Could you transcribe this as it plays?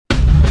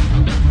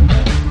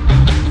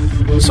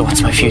So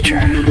what's my future?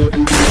 You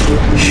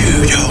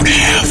don't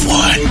have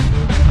one.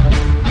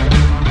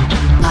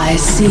 I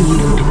see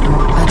you,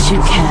 but you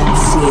can't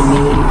see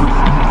me.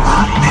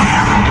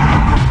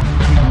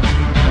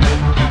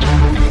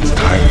 It's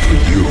time for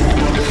you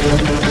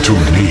to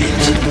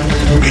meet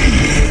me.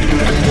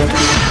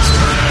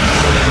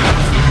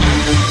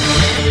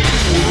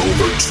 For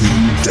over 2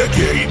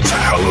 decades,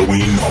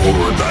 Halloween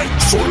Horror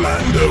Nights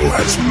Orlando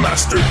has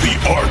mastered the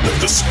art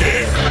of the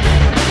scare.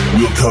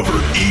 We'll cover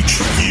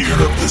each year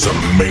of this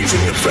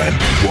amazing event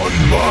one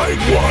by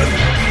one,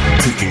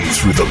 picking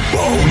through the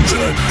bones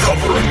and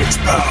uncovering its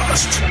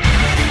past.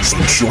 So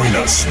join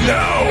us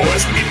now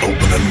as we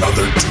open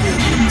another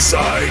tomb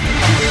inside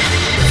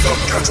the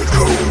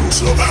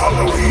Catacombs of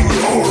Halloween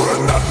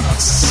Horror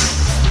Nights.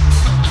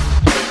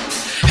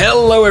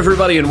 Hello,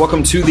 everybody, and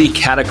welcome to the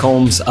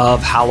Catacombs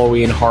of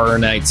Halloween Horror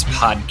Nights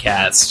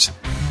podcast.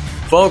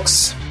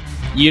 Folks,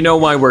 you know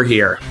why we're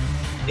here.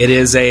 It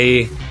is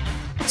a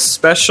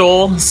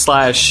special /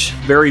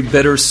 very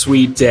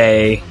bittersweet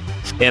day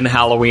in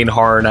Halloween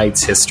Horror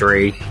Nights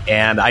history,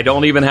 and I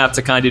don't even have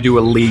to kind of do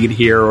a lead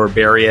here or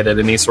bury it in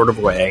any sort of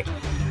way.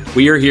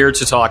 We are here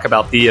to talk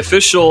about the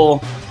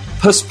official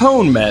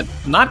postponement,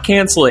 not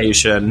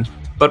cancellation,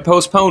 but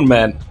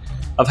postponement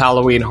of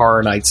Halloween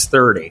Horror Nights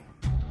 30.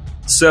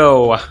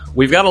 So,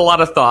 we've got a lot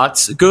of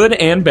thoughts, good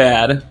and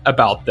bad,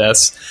 about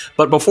this.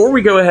 But before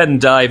we go ahead and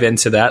dive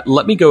into that,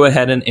 let me go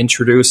ahead and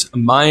introduce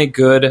my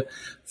good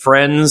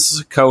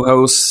friends,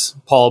 co-hosts,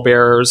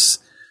 pallbearers,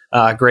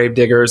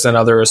 gravediggers, and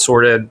other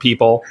assorted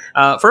people.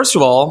 First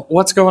of all,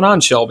 what's going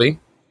on, Shelby?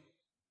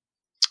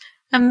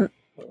 I'm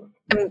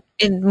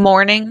in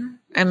mourning.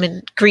 I'm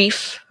in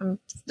grief.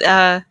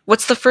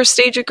 What's the first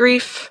stage of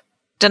grief?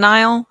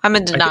 Denial? I'm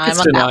in denial. I think it's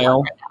I'm on denial. that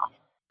one right now.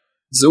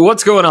 So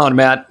what's going on,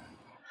 Matt?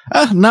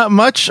 Not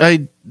much.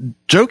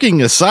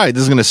 Joking aside,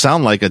 this is going to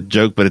sound like a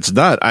joke, but it's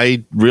not.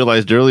 I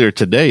realized earlier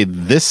today,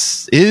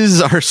 this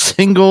is our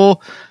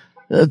single,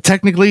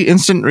 technically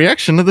instant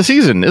reaction of the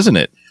season, isn't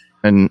it?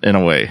 In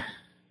a way.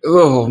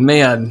 Oh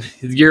man,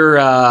 you're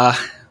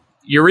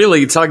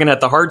really tugging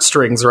at the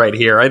heartstrings right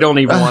here. I don't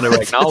even want to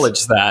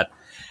acknowledge that.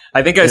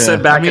 I think I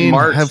said back in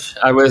March,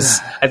 I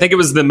think it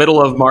was the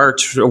middle of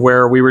March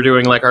where we were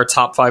doing like our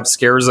top 5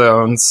 scare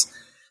zones.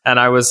 And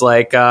I was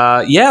like,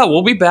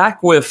 we'll be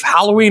back with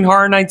Halloween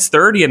Horror Nights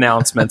 30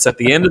 announcements at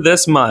the end of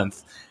this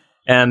month.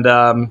 And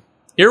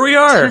here we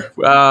are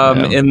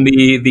in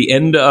the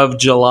end of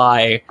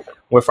July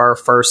with our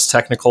first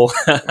technical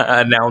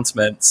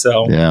announcement.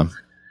 So,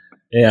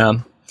 yeah.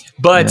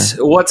 But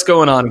what's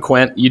going on,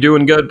 Quint? You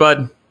doing good,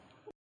 bud?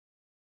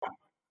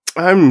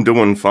 I'm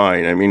doing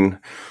fine. I mean,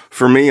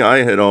 for me, I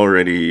had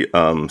already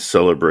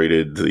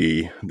celebrated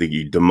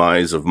the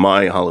demise of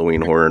my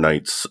Halloween Horror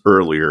Nights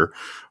earlier.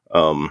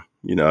 I'm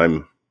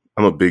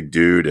a big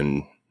dude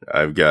and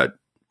I've got,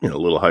 a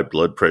little high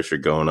blood pressure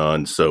going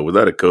on. So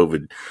without a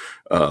COVID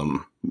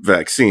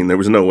vaccine, there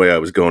was no way I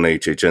was going to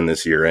HHN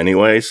this year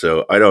anyway.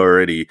 So I'd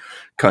already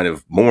kind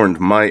of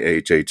mourned my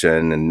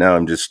HHN, and now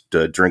I'm just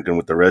drinking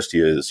with the rest of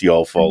you as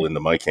y'all fall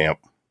into my camp.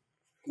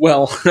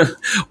 Well,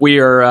 we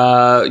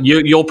are,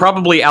 you'll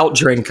probably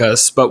outdrink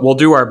us, but we'll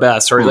do our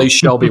best, or at least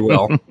Shelby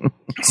will.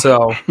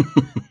 So.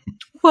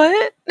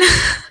 What?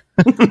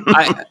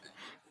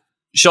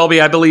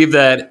 Shelby, I believe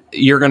that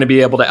you're going to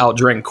be able to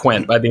outdrink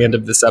Quint by the end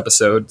of this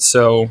episode.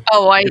 So,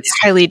 I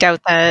highly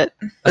doubt that.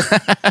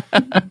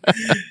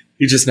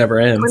 He just never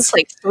ends. It's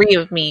like 3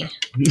 of me.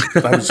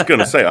 I was going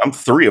to say, I'm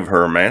 3 of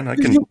her, man. I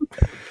can.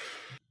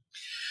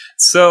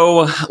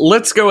 So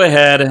let's go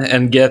ahead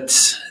and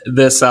get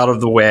this out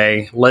of the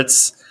way.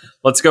 Let's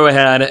go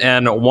ahead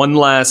and one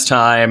last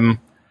time,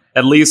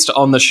 at least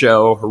on the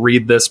show,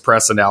 read this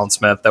press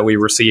announcement that we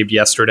received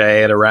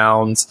yesterday at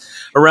around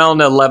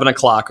 11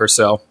 o'clock or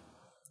so.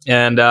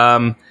 And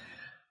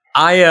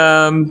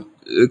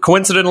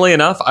coincidentally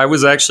enough, I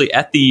was actually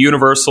at the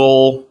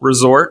Universal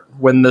Resort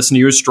when this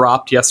news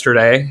dropped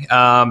yesterday.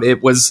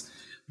 It was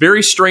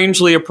very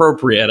strangely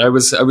appropriate. I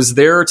was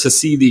there to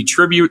see the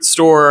tribute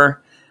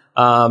store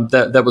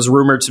that was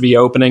rumored to be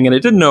opening, and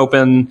it didn't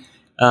open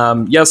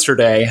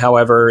yesterday.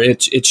 However,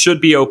 it should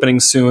be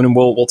opening soon, and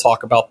we'll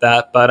talk about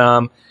that.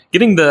 But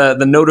getting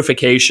the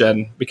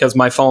notification, because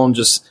my phone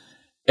just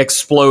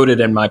exploded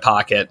in my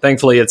pocket.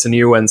 Thankfully, it's a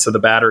new one, so the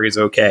battery's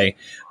okay.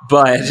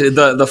 But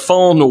the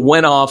phone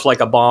went off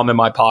like a bomb in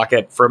my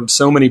pocket from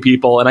so many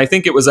people, and I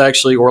think it was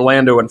actually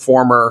Orlando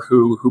Informer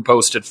who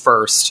posted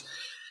first.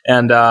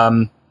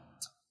 And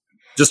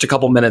just a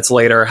couple minutes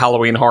later,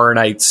 Halloween Horror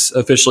Nights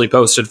officially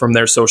posted from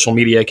their social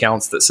media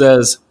accounts that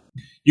says,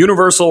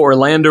 Universal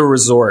Orlando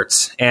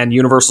Resort and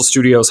Universal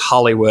Studios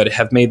Hollywood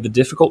have made the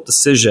difficult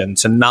decision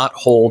to not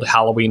hold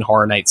Halloween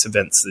Horror Nights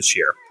events this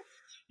year.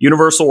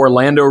 Universal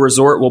Orlando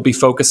Resort will be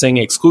focusing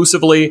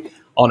exclusively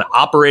on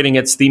operating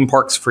its theme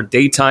parks for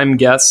daytime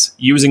guests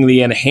using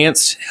the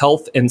enhanced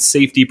health and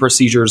safety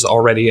procedures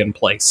already in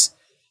place.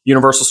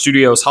 Universal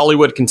Studios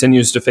Hollywood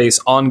continues to face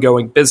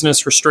ongoing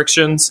business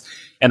restrictions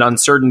and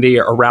uncertainty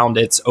around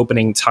its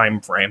opening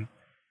time frame.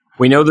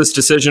 We know this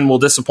decision will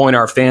disappoint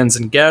our fans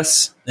and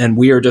guests, and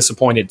we are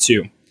disappointed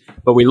too.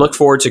 But we look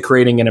forward to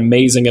creating an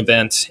amazing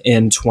event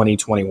in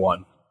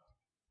 2021.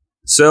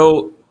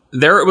 So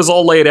there it was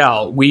all laid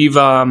out. We've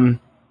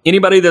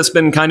anybody that's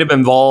been kind of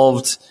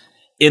involved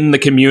in the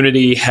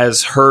community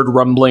has heard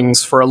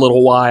rumblings for a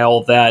little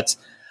while that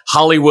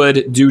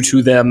Hollywood, due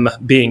to them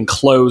being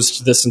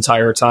closed this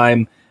entire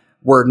time,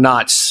 were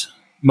not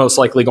most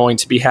likely going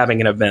to be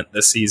having an event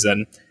this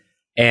season.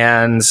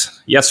 And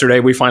yesterday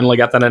we finally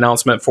got that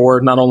announcement for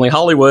not only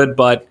Hollywood,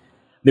 but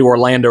the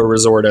Orlando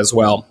resort as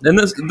well. And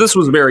this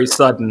was very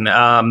sudden.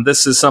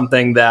 This is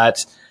something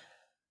that,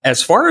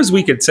 as far as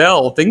we could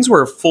tell, things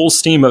were full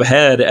steam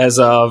ahead as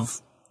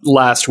of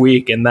last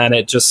week. And then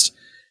it just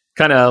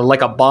kind of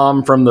like a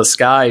bomb from the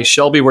sky.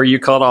 Shelby, were you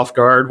caught off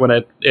guard when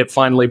it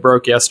finally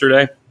broke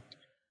yesterday?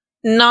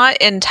 Not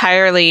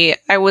entirely.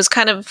 I was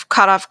kind of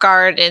caught off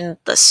guard in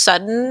the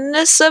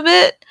suddenness of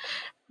it,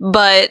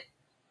 but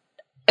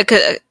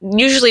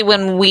usually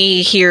when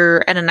we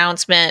hear an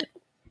announcement,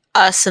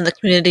 us in the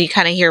community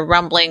kind of hear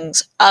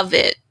rumblings of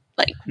it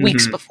like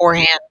weeks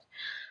beforehand.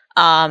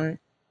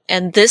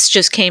 And this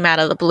just came out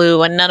of the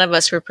blue and none of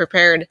us were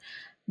prepared,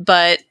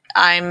 but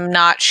I'm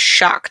not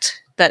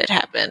shocked that it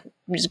happened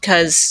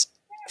because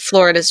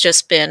Florida's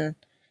just been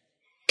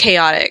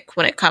chaotic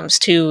when it comes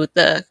to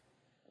the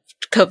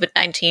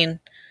COVID-19.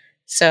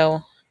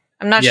 So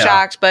I'm not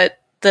shocked, but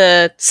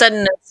the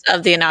suddenness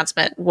of the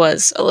announcement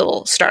was a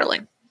little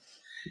startling.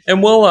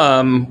 And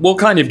we'll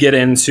kind of get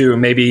into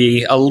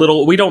maybe a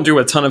little, we don't do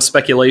a ton of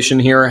speculation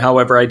here.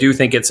 However, I do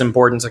think it's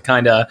important to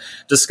kind of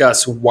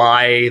discuss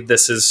why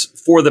this is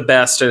for the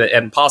best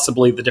and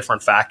possibly the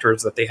different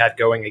factors that they had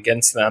going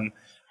against them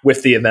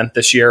with the event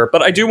this year.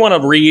 But I do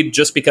want to read,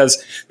 just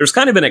because there's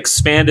kind of an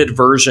expanded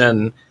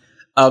version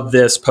of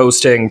this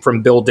posting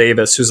from Bill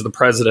Davis, who's the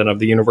president of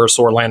the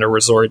Universal Orlando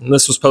Resort. And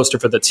this was posted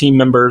for the team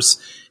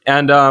members.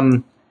 And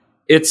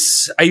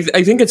I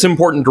think it's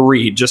important to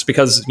read just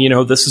because,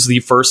 this is the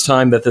first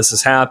time that this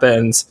has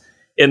happened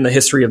in the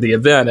history of the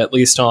event, at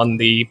least on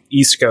the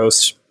East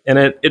Coast. And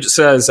it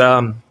says,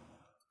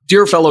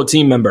 "Dear fellow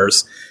team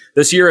members,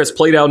 this year has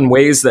played out in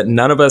ways that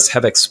none of us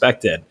have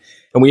expected,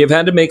 and we have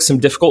had to make some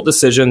difficult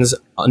decisions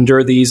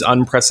under these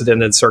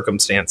unprecedented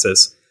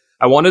circumstances.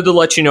 I wanted to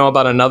let you know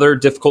about another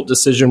difficult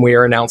decision we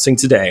are announcing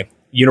today.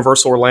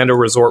 Universal Orlando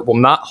Resort will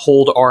not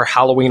hold our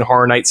Halloween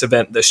Horror Nights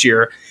event this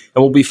year,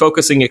 and will be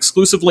focusing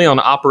exclusively on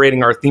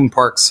operating our theme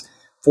parks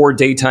for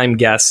daytime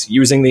guests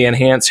using the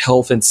enhanced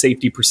health and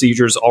safety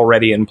procedures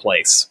already in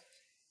place.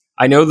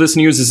 I know this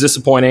news is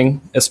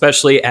disappointing,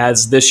 especially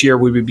as this year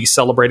we would be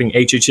celebrating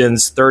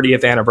HHN's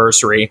 30th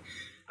anniversary.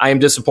 I am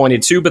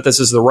disappointed too, but this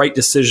is the right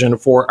decision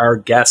for our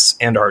guests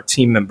and our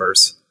team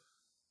members."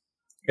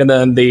 And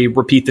then they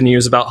repeat the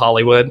news about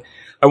Hollywood.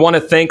 "I want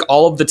to thank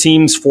all of the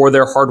teams for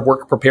their hard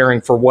work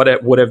preparing for what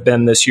it would have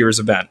been this year's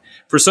event.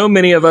 For so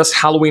many of us,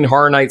 Halloween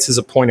Horror Nights is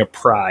a point of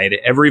pride.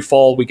 Every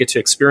fall, we get to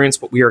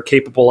experience what we are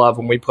capable of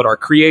when we put our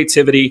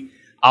creativity,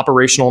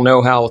 operational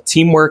know-how,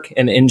 teamwork,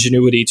 and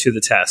ingenuity to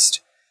the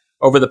test.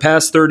 Over the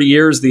past 30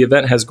 years, the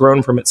event has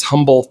grown from its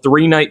humble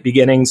 3-night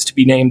beginnings to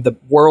be named the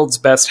world's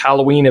best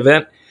Halloween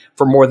event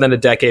for more than a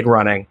decade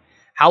running.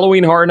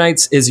 Halloween Horror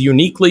Nights is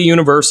uniquely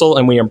universal,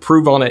 and we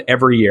improve on it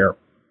every year.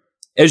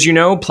 As you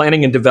know,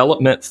 planning and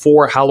development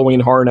for Halloween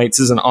Horror Nights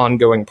is an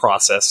ongoing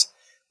process.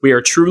 We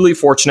are truly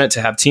fortunate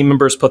to have team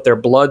members put their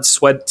blood,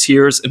 sweat,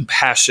 tears, and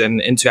passion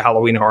into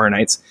Halloween Horror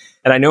Nights,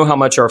 and I know how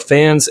much our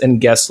fans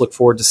and guests look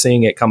forward to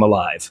seeing it come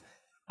alive.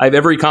 I have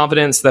every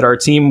confidence that our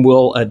team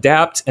will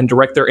adapt and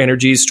direct their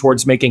energies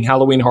towards making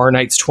Halloween Horror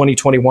Nights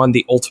 2021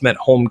 the ultimate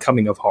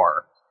homecoming of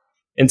horror.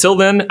 Until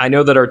then, I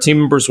know that our team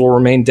members will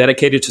remain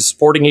dedicated to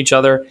supporting each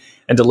other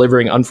and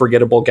delivering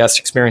unforgettable guest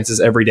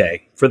experiences every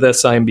day. For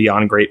this, I am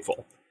beyond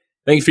grateful.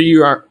 Thank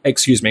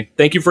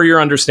you for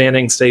your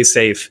understanding. Stay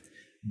safe,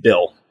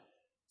 Bill."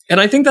 And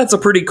I think that's a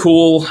pretty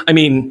cool,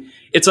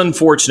 it's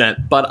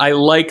unfortunate, but I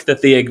like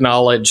that they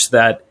acknowledge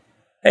that,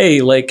 hey,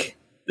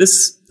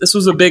 this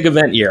was a big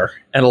event year,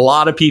 and a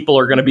lot of people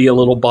are going to be a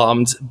little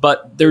bummed,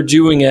 but they're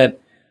doing it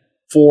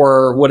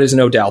for what is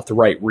no doubt the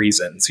right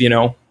reasons,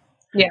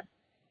 Yeah.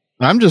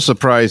 I'm just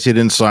surprised he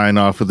didn't sign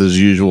off with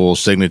his usual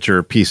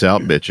signature "peace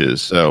out, bitches."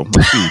 So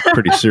must be a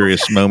pretty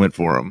serious moment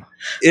for him.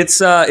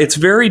 It's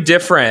very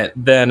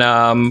different than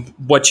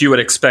what you would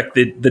expect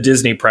the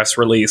Disney press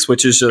release,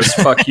 which is just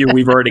 "fuck you,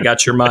 we've already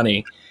got your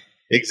money."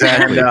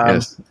 Exactly. And,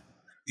 yes.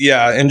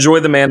 Yeah, enjoy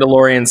The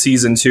Mandalorian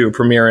season 2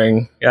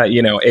 premiering,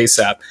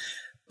 ASAP.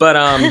 But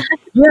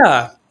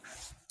yeah.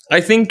 I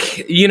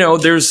think,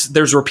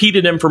 there's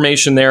repeated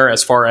information there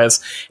as far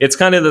as it's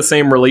kind of the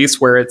same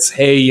release where it's,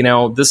 hey,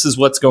 this is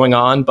what's going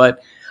on.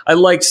 But I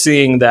liked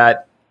seeing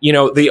that,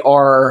 they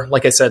are,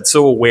 like I said,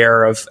 so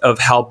aware of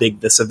how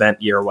big this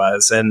event year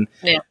was. And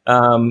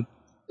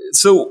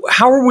so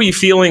how are we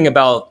feeling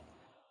about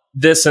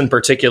this in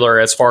particular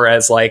as far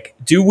as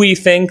do we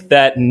think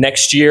that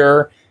next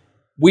year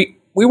we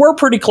were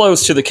pretty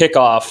close to the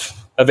kickoff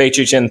of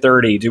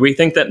HHN30. Do we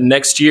think that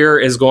next year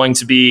is going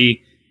to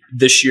be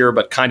this year,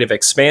 but kind of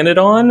expanded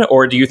on?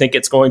 Or do you think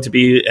it's going to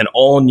be an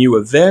all new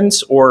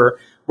event? Or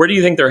where do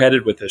you think they're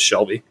headed with this,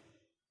 Shelby?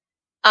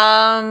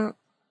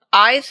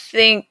 I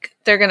think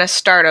they're going to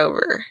start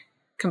over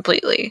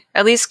completely.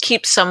 At least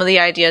keep some of the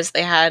ideas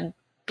they had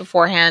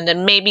beforehand,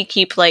 and maybe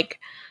keep like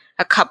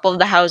a couple of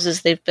the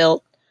houses they've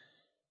built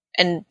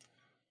and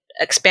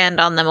expand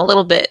on them a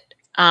little bit.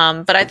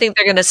 But I think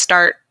they're going to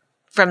start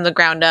from the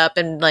ground up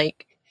and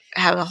like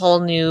have a whole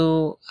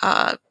new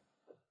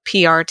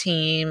PR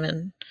team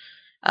and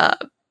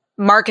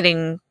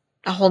marketing,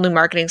 a whole new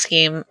marketing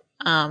scheme.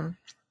 I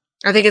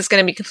think it's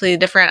going to be completely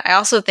different. I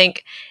also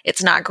think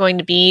it's not going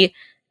to be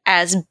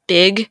as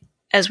big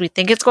as we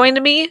think it's going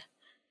to be,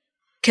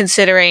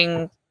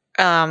 considering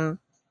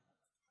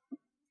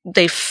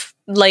they've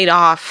laid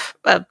off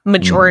a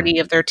majority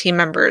of their team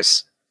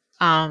members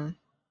on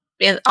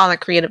the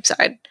creative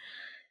side.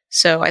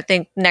 So I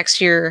think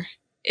next year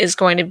is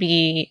going to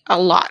be a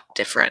lot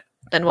different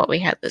than what we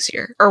had this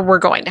year, or we're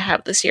going to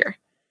have this year.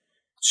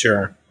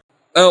 Sure.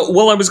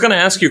 Well, I was going to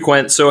ask you,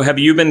 Quint, so have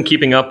you been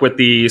keeping up with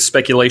the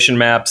speculation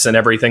maps and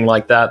everything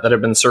like that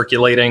have been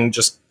circulating,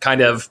 just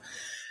kind of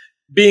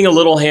being a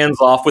little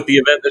hands-off with the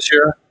event this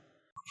year?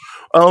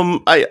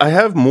 I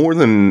have more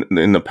than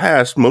in the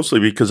past,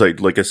 mostly because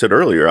like I said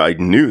earlier, I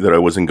knew that I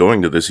wasn't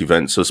going to this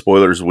event, so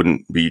spoilers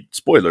wouldn't be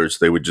spoilers.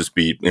 They would just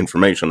be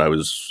information I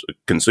was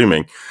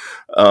consuming.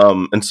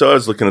 And so I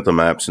was looking at the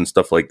maps and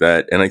stuff like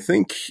that. And I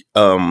think,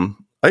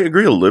 I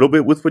agree a little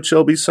bit with what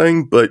Shelby's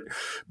saying, but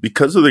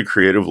because of the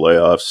creative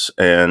layoffs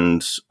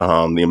and,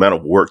 the amount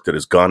of work that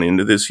has gone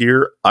into this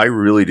year, I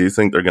really do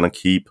think they're going to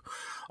keep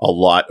a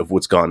lot of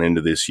what's gone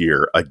into this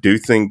year. I do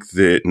think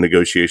that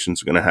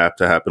negotiations are going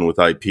to happen with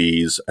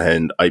IPs,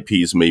 and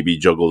IPs may be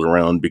juggled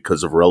around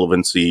because of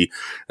relevancy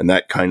and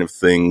that kind of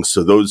thing.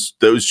 So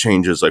those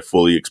changes I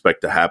fully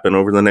expect to happen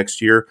over the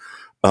next year.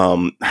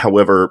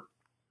 However,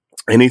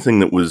 anything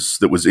that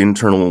was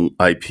internal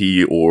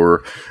IP,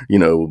 or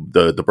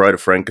the Bride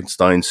of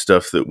Frankenstein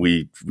stuff that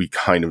we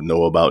kind of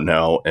know about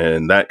now,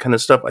 and that kind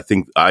of stuff, I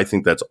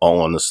think that's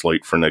all on the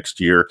slate for next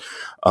year.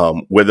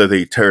 Whether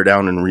they tear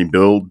down and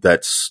rebuild,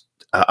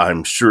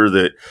 I'm sure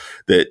that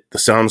the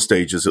sound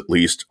stages at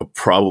least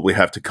probably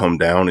have to come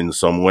down in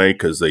some way,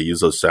 because they use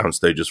those sound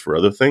stages for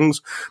other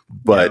things.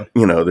 But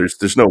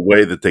there's no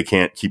way that they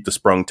can't keep the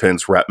sprung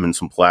tents, wrap them in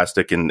some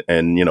plastic, and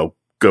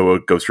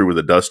go through with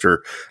a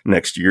duster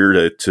next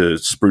year to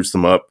spruce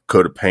them up,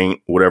 coat of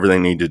paint, whatever they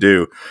need to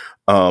do.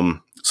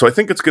 So I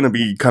think it's going to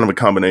be kind of a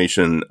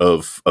combination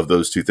of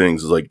those two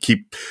things, is like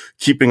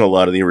keeping a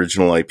lot of the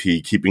original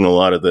IP, keeping a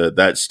lot of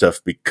that stuff,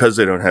 because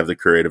they don't have the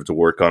creative to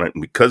work on it,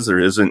 and because there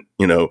isn't,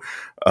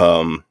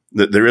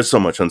 there is so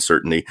much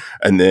uncertainty,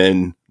 and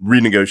then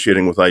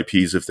renegotiating with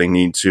IPs if they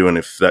need to, and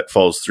if that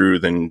falls through,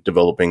 then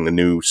developing the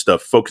new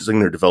stuff, focusing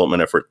their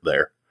development effort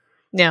there.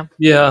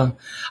 Yeah.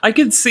 I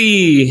could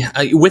see,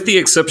 with the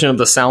exception of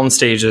the sound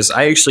stages,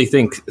 I actually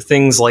think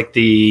things like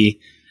the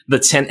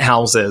tent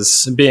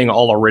houses being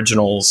all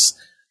originals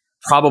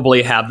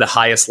probably have the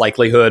highest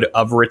likelihood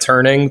of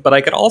returning. But I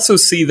could also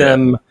see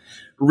them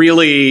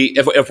really,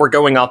 if we're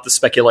going off the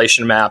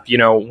speculation map,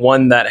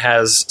 one that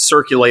has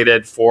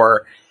circulated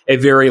for a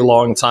very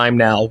long time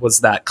now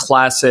was that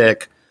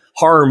classic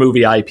horror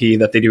movie IP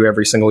that they do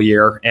every single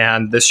year.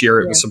 And this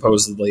year it was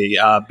supposedly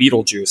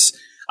Beetlejuice.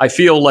 I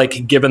feel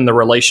like, given the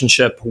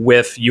relationship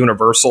with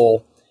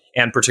Universal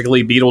and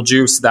particularly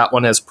Beetlejuice, that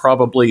one is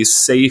probably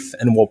safe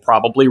and will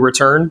probably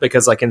return,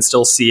 because I can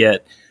still see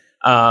it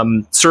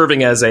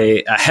serving as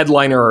a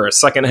headliner or a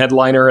second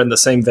headliner in the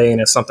same vein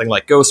as something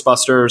like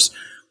Ghostbusters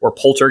or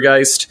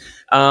Poltergeist.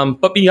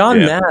 But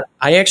beyond that,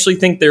 I actually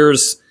think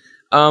there's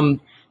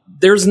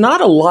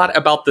not a lot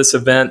about this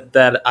event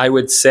that I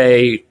would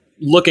say,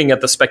 looking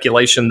at the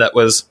speculation, that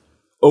was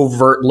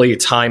overtly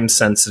time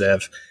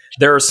sensitive.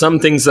 There are some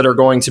things that are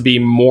going to be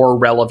more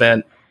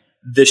relevant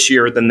this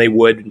year than they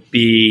would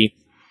be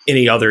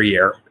any other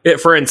year.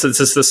 For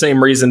instance, it's the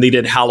same reason they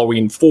did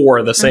Halloween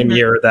 4 the same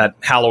year that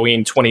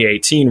Halloween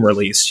 2018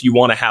 released. You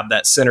want to have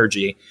that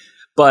synergy.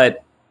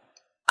 But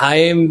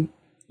I'm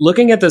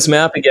looking at this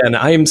map again.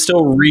 I'm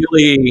still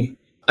really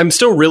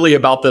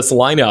about this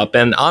lineup.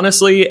 And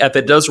honestly, if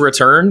it does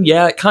return,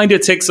 it kind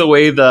of takes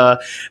away the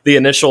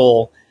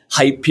initial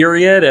hype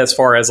period as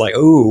far as like,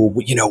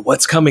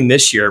 what's coming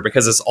this year,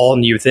 because it's all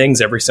new things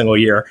every single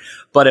year.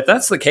 But if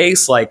that's the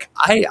case, like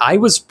I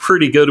was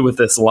pretty good with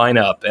this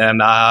lineup,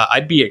 and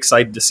I'd be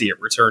excited to see it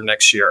return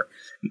next year.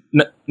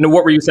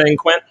 What were you saying,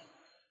 Quint?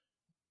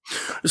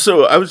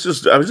 So I was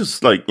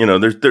just like,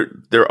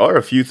 there are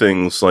a few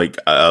things like,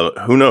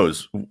 who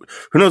knows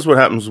what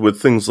happens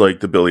with things like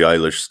the Billie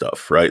Eilish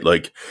stuff, right?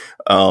 Like,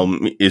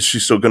 is she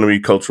still going to be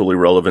culturally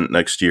relevant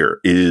next year?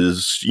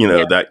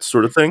 That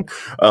sort of thing.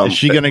 Is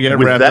she going to get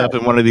wrapped up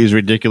in one of these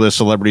ridiculous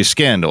celebrity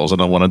scandals? I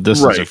don't want to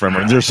distance it from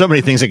her. There's so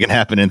many things that can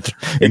happen in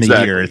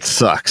a year. It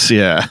sucks.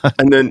 Yeah.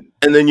 And then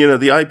And then,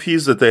 the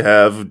IPs that they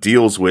have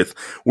deals with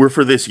were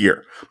for this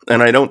year.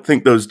 And I don't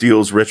think those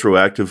deals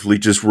retroactively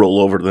just roll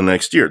over to the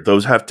next year.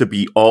 Those have to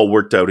be all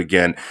worked out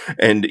again.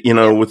 And,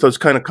 with those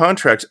kind of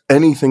contracts,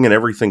 anything and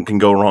everything can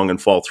go wrong and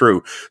fall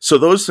through. So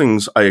those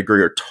things, I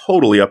agree, are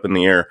totally up in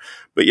the air.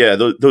 But yeah,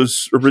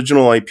 those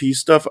original IP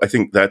stuff, I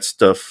think that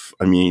stuff,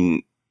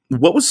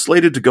 what was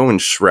slated to go in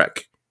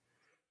Shrek?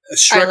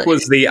 Shrek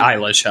was the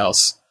Eilish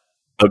house.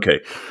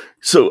 Okay.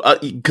 So,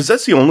 because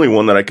that's the only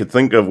one that I could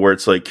think of where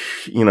it's like,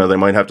 they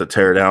might have to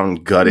tear it down,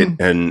 gut it,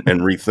 and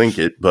rethink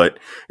it. But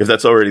if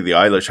that's already the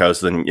Eilish house,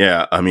 then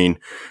yeah,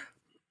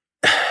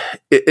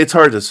 it's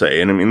hard to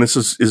say. And this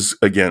is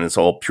again, it's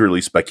all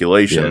purely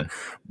speculation. Yeah.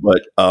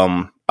 But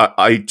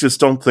I just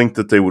don't think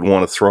that they would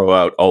want to throw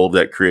out all of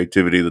that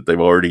creativity that they've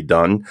already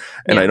done.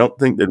 And I don't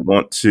think they'd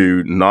want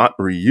to not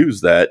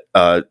reuse that,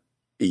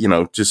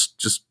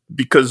 just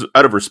because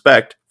out of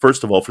respect,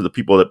 first of all, for the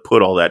people that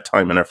put all that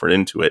time and effort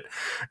into it.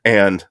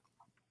 And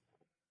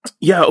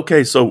yeah,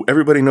 okay, so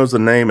everybody knows the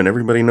name and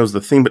everybody knows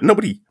the theme, but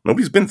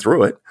nobody's been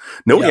through it.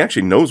 Nobody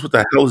actually knows what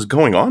the hell is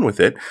going on with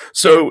it.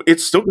 So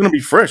it's still going to be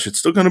fresh. It's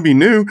still going to be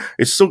new.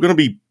 It's still going to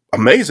be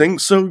amazing.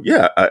 So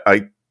yeah,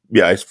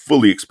 I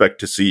fully expect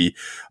to see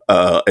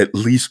at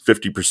least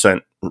 50%,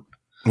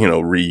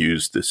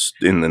 reused this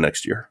in the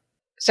next year.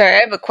 Sorry, I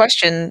have a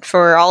question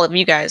for all of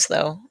you guys,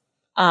 though.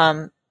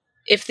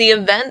 If the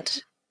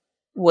event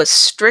was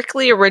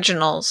strictly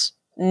originals,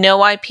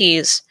 no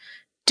IPs,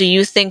 do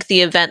you think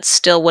the event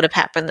still would have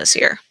happened this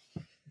year?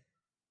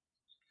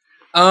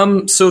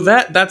 So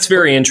that's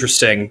very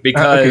interesting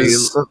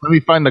because let me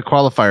find the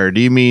qualifier.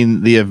 Do you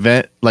mean the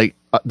event, like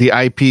the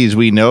IPs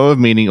we know of,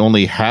 meaning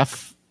only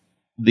half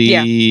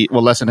the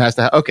lesson has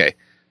to okay.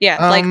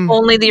 Yeah, like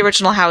only the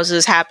original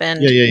houses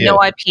happened.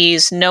 No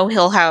IPs, no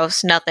Hill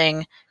House,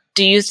 nothing.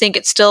 Do you think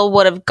it still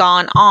would have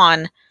gone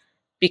on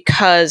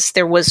because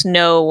there was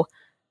no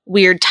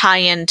weird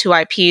tie-in to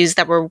IPs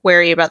that were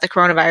wary about the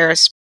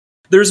coronavirus?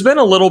 There's been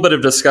a little bit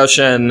of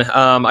discussion.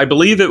 I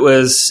believe it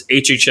was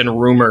HHN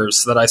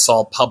Rumors that I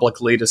saw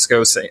publicly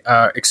discussing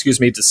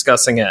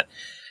it.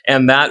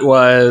 And that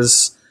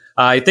was,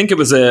 I think it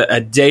was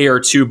a day or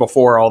two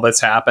before all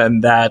this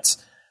happened, that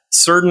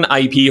certain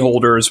IP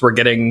holders were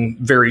getting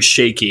very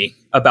shaky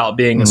about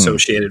being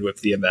associated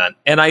with the event.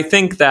 And I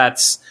think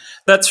that's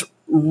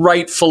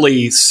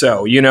rightfully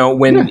so.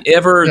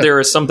 Whenever there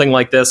is something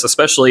like this,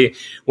 especially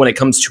when it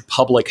comes to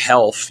public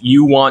health,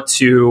 you want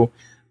to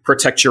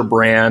protect your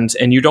brand,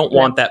 and you don't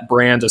want that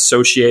brand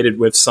associated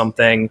with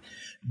something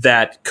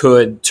that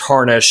could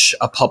tarnish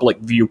a public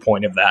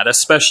viewpoint of that,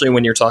 especially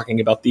when you're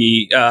talking about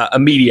a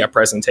media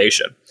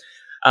presentation.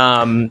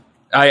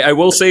 I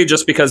will say,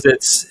 just because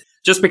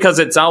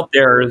it's out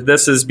there,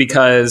 this is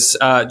because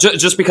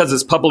just because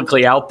it's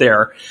publicly out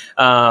there.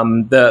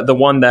 The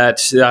one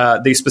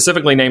that they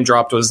specifically name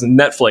dropped was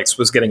Netflix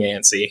was getting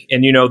antsy,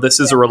 and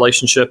this is a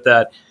relationship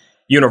that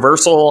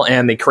Universal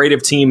and the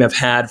creative team have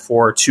had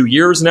for 2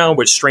 years now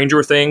with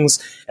Stranger Things,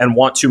 and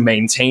want to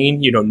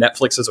maintain.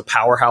 Netflix is a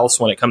powerhouse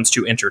when it comes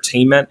to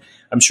entertainment.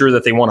 I'm sure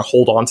that they want to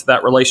hold on to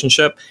that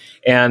relationship.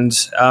 And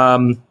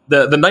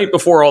the night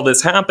before all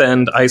this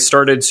happened, I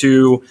started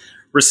to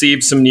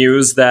receive some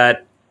news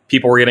that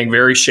people were getting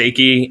very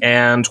shaky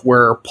and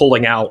were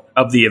pulling out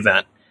of the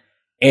event.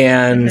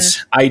 And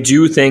I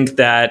do think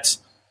that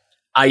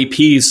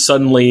IPs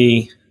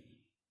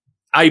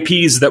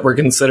that were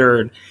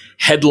considered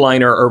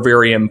headliner or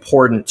very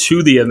important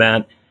to the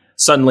event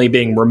suddenly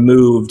being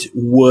removed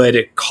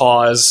would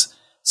cause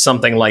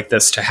something like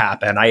this to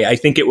happen. I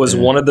think it was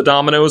one of the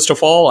dominoes to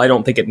fall. I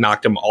don't think it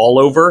knocked them all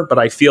over, but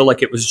I feel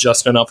like it was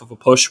just enough of a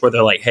push where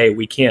they're like, hey,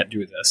 we can't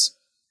do this.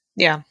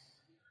 Yeah.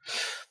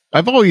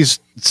 I've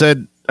always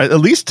said, at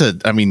least to,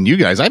 you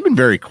guys, I've been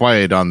very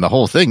quiet on the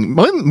whole thing,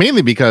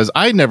 mainly because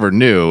I never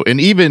knew.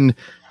 And even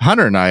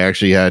Hunter and I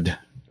actually had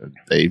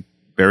a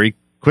very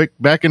quick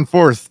back and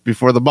forth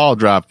before the ball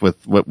dropped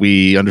with what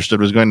we understood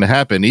was going to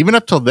happen. Even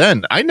up till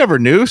then, I never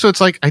knew. So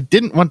it's like, I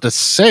didn't want to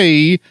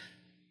say,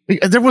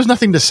 there was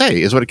nothing to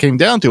say is what it came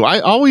down to.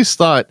 I always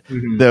thought,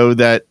 though,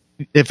 that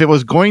if it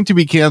was going to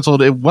be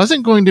canceled, it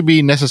wasn't going to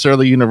be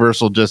necessarily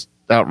Universal just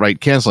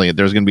outright canceling it.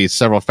 There's going to be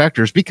several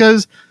factors,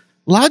 because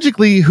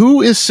logically,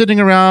 who is sitting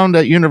around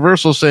at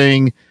Universal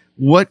saying,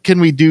 what can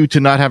we do to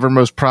not have our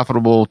most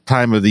profitable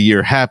time of the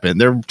year happen?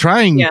 They're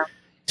trying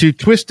to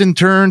twist and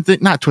turn,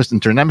 not twist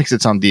and turn, that makes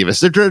it sound devious.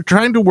 They're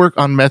trying to work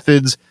on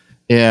methods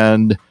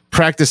and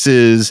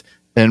practices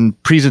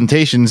and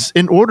presentations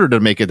in order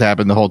to make it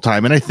happen the whole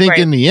time. And I think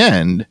in the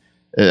end,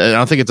 I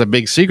don't think it's a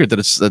big secret that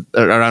it's, I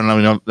don't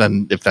know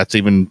if that's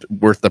even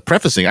worth the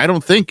prefacing. I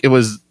don't think it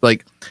was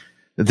like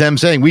them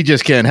saying, we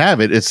just can't have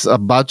it. It's a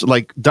bunch,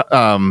 like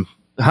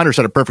Hunter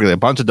said it perfectly, a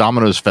bunch of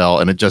dominoes fell,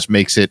 and it just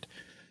makes it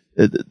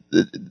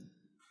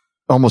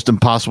almost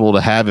impossible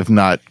to have, if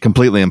not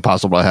completely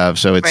impossible to have.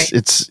 So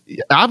it's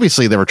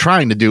obviously they were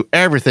trying to do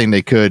everything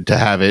they could to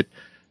have it.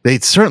 They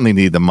certainly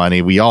need the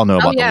money. We all know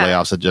about the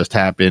layoffs that just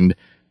happened,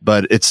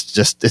 but it's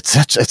a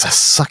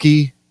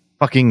sucky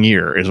fucking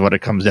year is what it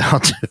comes down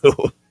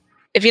to.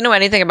 if you know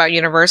anything about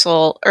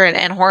Universal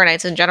and Horror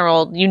Nights in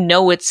general, you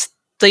know it's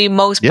the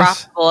most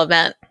profitable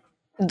event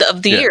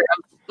of the year,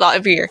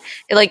 every year.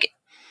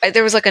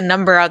 There was like a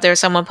number out there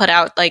someone put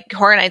out, like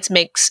Horror Nights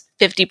makes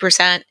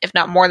 50%, if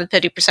not more than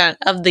 50%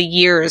 of the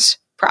year's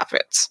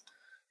profits,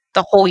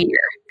 the whole year.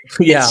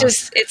 Yeah.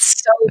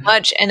 It's so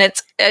much.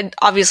 And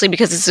obviously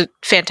because it's a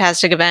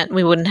fantastic event,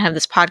 we wouldn't have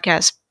this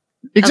podcast.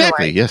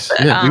 Exactly. Yes.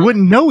 We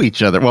wouldn't know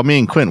each other. Well, me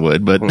and Quinn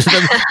would, but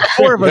the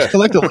four of us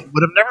collectively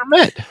would have never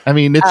met. I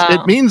mean,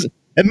 it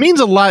means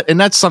a lot. And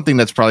that's something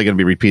that's probably going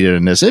to be repeated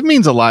in this. It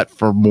means a lot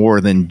for more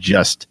than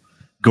just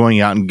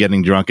going out and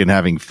getting drunk and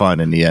having fun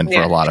in the end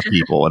for a lot of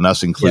people, and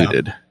us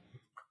included. Yeah.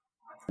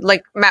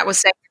 Like Matt was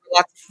saying,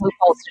 lots of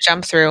loopholes to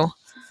jump through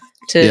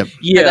for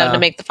them to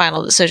make the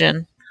final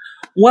decision.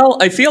 Well,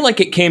 I feel like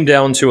it came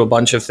down to a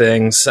bunch of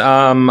things.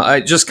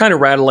 I just kind of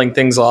rattling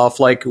things off.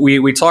 Like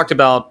we talked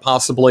about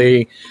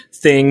possibly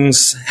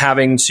things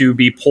having to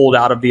be pulled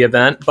out of the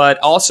event, but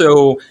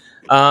also,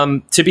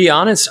 to be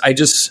honest,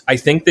 I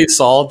think they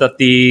saw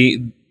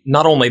that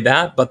not only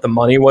that, but the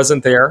money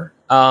wasn't there.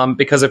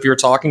 Because if you're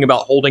talking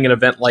about holding an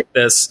event like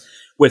this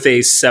with a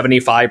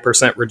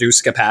 75%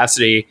 reduced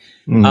capacity,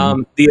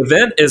 the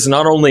event is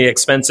not only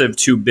expensive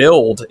to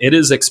build, it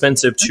is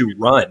expensive to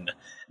run.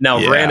 Now,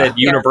 granted,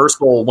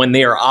 Universal, when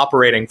they are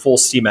operating full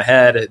steam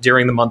ahead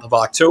during the month of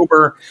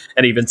October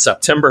and even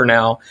September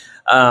now,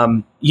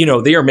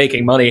 they are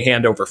making money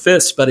hand over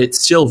fist, but it's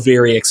still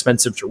very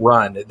expensive to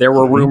run. There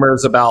were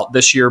rumors about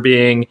this year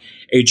being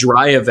a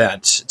dry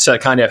event to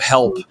kind of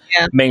help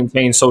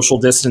maintain social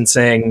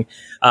distancing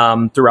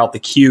throughout the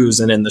queues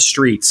and in the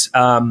streets.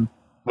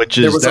 Which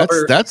is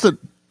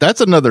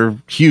that's another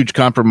huge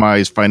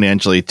compromise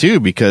financially too,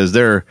 because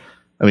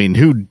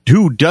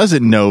who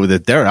doesn't know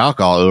that their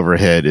alcohol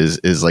overhead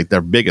is like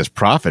their biggest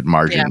profit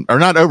margin, or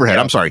not overhead?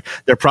 I'm sorry,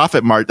 their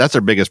profit margin. That's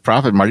their biggest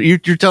profit margin.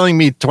 You're telling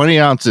me 20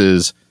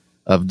 ounces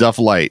of Duff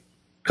Light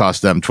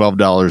cost them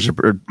 $12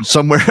 or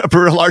somewhere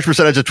for a large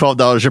percentage of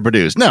 $12 to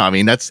produce. No, I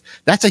mean that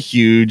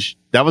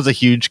was a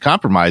huge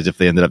compromise if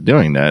they ended up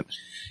doing that.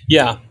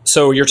 Yeah.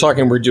 So you're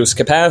talking reduced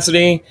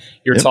capacity.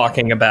 You're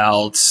talking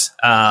about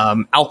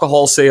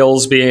alcohol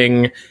sales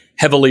being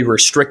heavily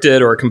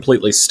restricted or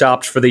completely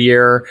stopped for the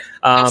year.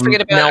 Don't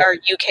forget about our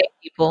UK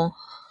people.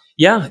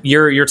 Yeah,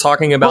 you're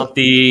talking about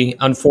the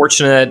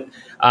unfortunate,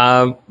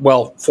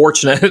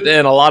 fortunate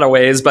in a lot of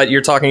ways, but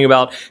you're talking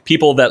about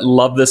people that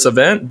love this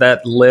event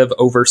that live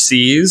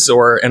overseas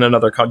or in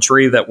another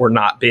country that were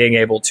not being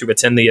able to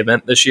attend the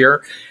event this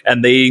year.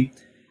 And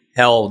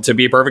to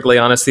be perfectly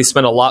honest, they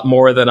spent a lot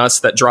more than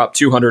us that dropped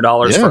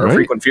 $200 for a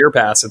frequent fear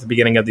pass at the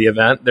beginning of the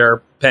event. They're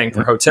paying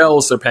for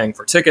hotels, they're paying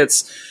for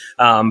tickets,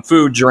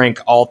 food, drink,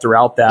 all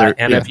throughout that.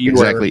 If you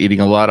were eating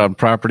a lot on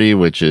property,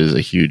 which is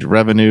a huge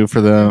revenue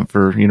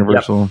for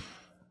Universal. Yep.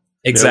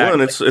 Exactly.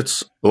 Yeah, and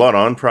it's a lot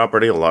on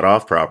property, a lot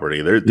off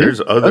property.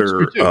 There's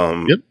other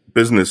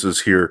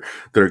businesses here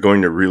that are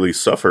going to really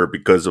suffer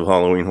because of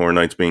Halloween Horror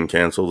Nights being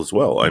canceled as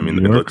well. I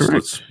mean,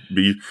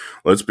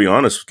 let's be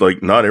honest.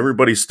 Like, not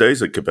everybody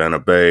stays at Cabana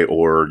Bay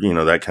or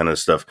that kind of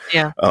stuff.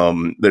 Yeah.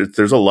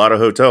 There's a lot of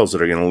hotels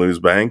that are going to lose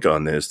bank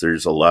on this.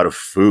 There's a lot of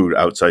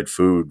outside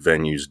food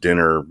venues,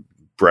 dinner,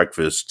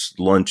 breakfasts,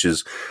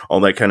 lunches, all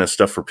that kind of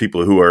stuff for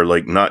people who are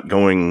like not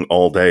going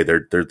all day.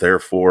 They're there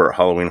for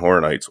Halloween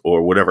Horror Nights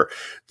or whatever.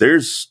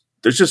 There's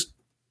just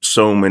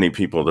so many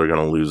people that are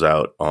going to lose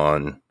out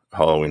on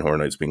Halloween Horror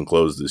Nights being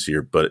closed this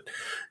year. But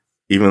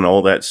even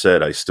all that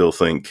said, I still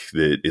think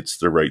that it's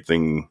the right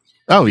thing.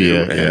 Oh to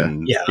do.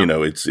 And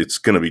it's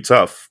going to be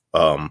tough.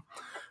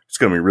 It's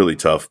going to be really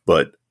tough.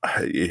 But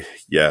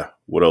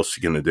what else are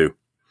you going to do?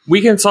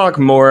 We can talk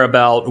more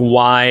about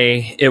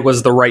why it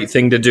was the right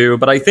thing to do,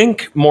 but I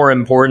think more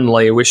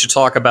importantly, we should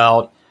talk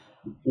about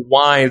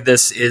why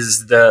this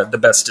is the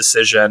best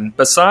decision.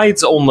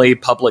 Besides only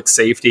public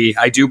safety,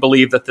 I do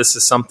believe that this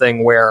is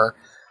something where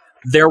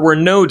there were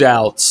no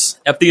doubts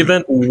if the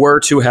event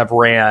were to have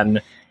ran,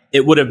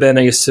 it would have been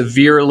a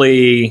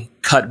severely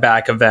cut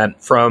back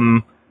event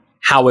from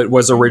how it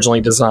was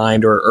originally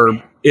designed or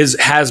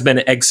has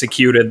been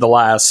executed the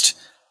last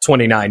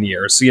 29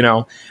 years.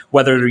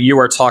 Whether you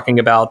are talking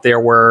about there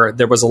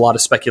was a lot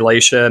of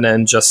speculation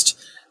and just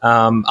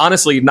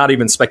honestly, not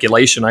even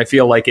speculation. I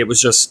feel like it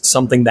was just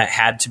something that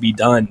had to be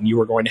done. You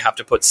were going to have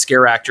to put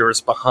scare actors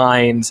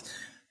behind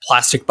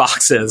plastic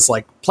boxes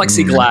like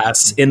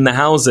plexiglass in the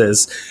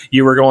houses.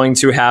 You were going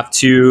to have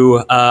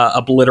to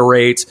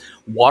obliterate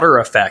water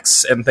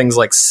effects and things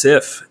like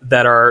SIF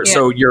that are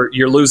so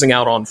you're losing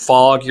out on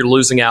fog, you're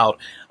losing out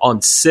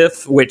on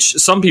SIF, which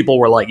some people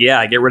were like,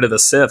 get rid of the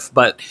SIF,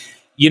 but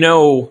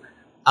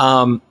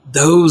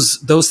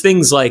those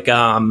things like,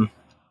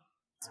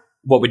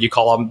 what would you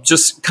call them?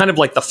 Just kind of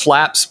like the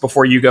flaps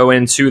before you go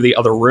into the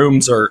other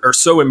rooms are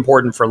so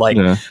important for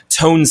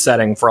tone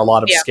setting for a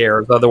lot of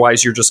scares.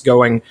 Otherwise, you're just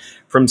going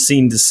from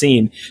scene to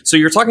scene. So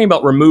you're talking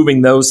about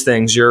removing those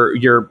things.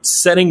 You're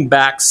setting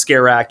back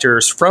scare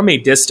actors from a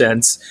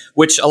distance,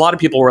 which a lot of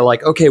people were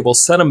like, okay, we'll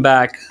set them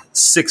back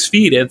 6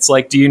 feet. It's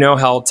like, do you know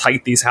how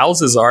tight these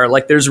houses are?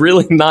 Like, there's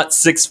really not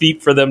 6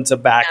 feet for them to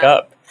back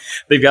up.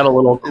 they've got a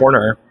little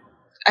corner.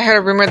 I heard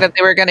a rumor that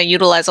they were going to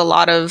utilize a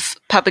lot of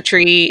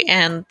puppetry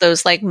and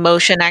those like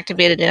motion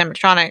activated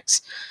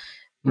animatronics,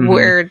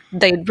 where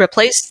they'd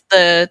replace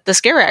the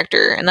scare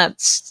actor, and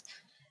that's,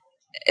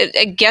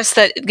 I guess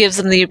that gives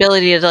them the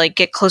ability to like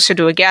get closer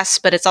to a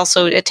guest, but it's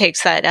also, it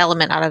takes that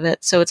element out of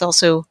it, so it's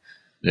also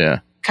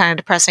kind of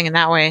depressing in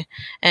that way.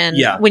 And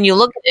when you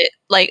look at it,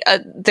 like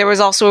there was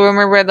also a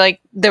rumor where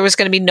like there was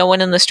going to be no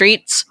one in the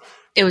streets;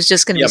 it was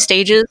just going to be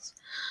stages.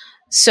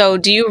 So,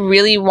 do you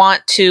really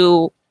want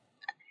to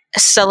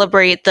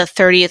celebrate the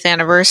 30th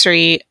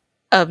anniversary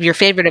of your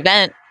favorite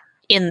event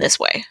in this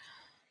way?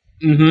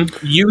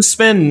 You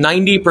spend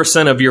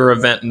 90% of your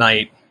event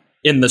night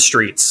in the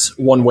streets,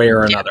 one way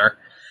or another.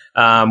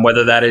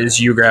 Whether that is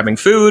you grabbing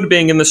food,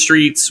 being in the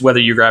streets, whether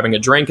you're grabbing a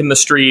drink in the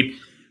street.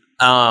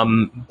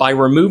 By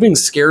removing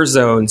scare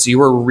zones,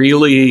 you are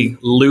really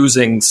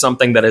losing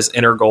something that is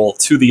integral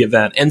to the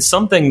event, and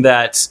something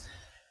that,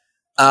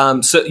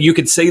 so you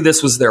could say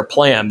this was their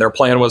plan. Their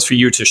plan was for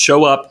you to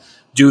show up,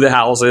 do the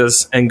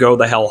houses, and go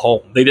the hell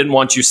home. They didn't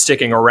want you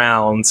sticking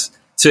around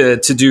to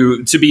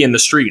be in the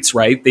streets,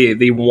 right?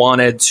 They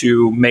wanted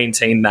to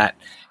maintain that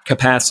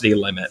capacity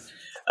limit.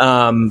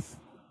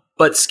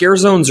 But scare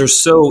zones are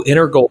so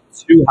integral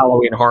to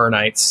Halloween Horror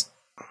Nights.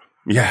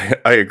 Yeah,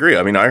 I agree.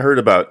 I mean, I heard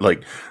about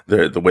like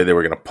the way they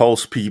were going to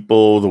pulse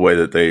people, the way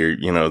that they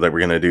were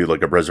going to do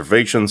like a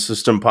reservation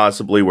system,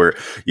 possibly where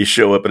you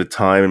show up at a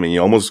time and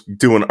you almost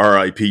doing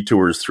RIP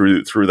tours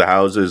through the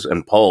houses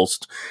and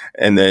pulsed,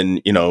 and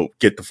then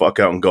get the fuck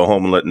out and go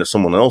home and letting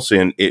someone else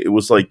in. It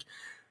was like,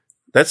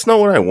 that's not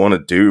what I want to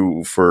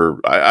do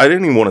I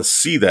didn't even want to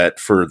see that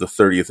for the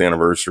 30th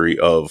anniversary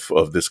of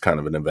this kind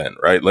of an event,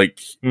 right? Like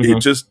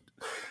it just,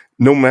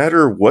 no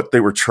matter what they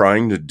were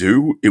trying to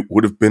do, it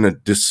would have been a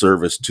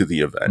disservice to the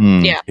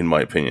event, in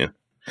my opinion.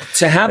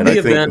 To have the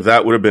event,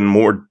 that would have been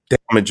more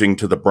damaging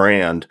to the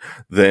brand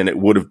than it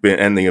would have been,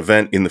 and the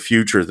event in the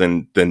future,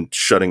 than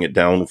shutting it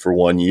down for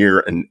 1 year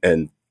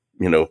and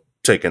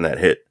taking that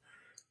hit.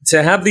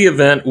 To have the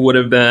event would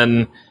have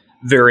been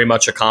very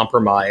much a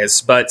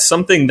compromise, but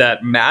something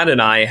that Matt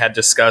and I had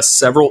discussed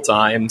several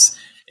times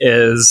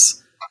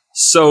is,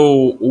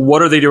 so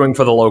what are they doing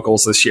for the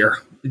locals this year?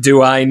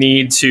 Do I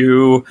need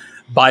to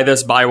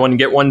buy one,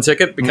 get one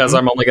ticket because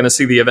I'm only going to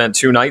see the event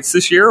 2 nights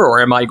this year? Or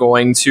am I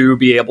going to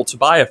be able to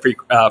buy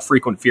a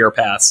frequent fear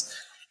pass?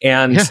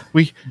 And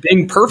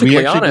being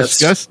perfectly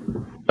honest...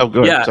 Oh,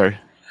 go ahead. Sorry.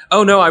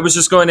 Oh, no, I was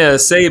just going to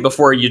say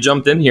before you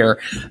jumped in here,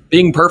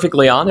 being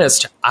perfectly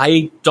honest,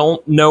 I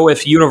don't know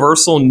if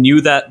Universal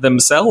knew that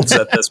themselves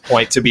at this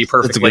point, to be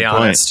perfectly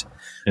honest.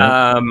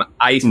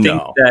 I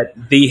think that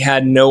they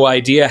had no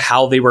idea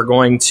how they were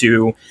going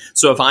to.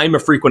 So if I'm a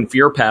frequent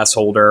fear pass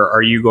holder,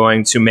 are you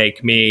going to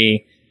make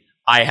me,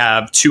 I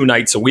have 2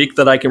 nights a week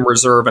that I can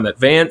reserve in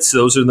advance,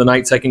 those are the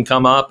nights I can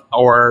come up?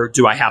 Or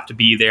do I have to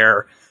be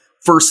there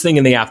first thing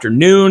in the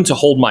afternoon to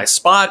hold my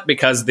spot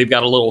because they've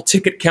got a little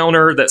ticket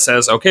counter that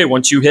says, okay,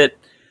 once you hit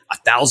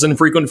 1,000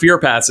 frequent fear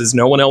passes,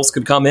 no one else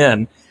could come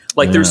in?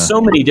 Like, there's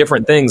so many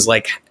different things.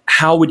 Like,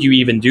 how would you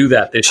even do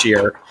that this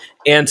year?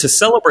 And to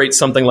celebrate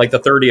something like the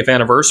 30th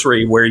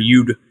anniversary, where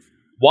you'd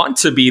want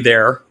to be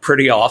there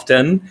pretty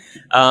often,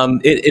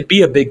 it'd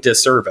be a big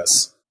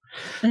disservice.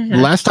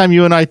 Last time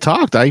you and I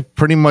talked, I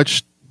pretty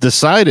much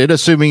decided,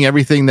 assuming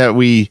everything that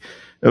we,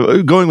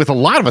 going with a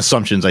lot of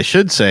assumptions, I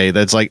should say,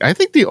 that's like, I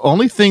think the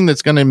only thing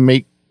that's going to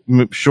make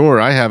sure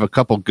I have a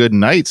couple good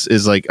nights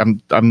is like,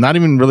 I'm not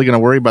even really going to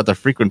worry about the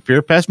frequent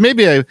fear pass.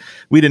 Maybe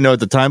we didn't know at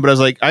the time, but I was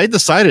like, I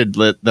decided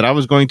that I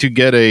was going to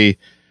get a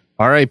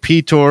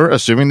RIP tour,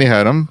 assuming they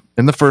had them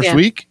in the first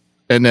week,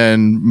 and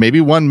then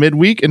maybe one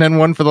midweek, and then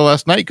one for the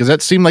last night, because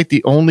that seemed like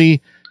the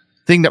only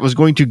thing that was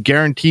going to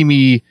guarantee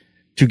me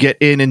to get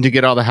in and to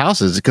get all the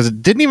houses, because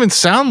it didn't even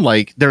sound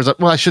like there was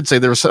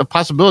a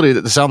possibility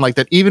that it sounded like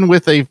that even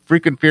with a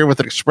frequent fear with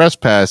an express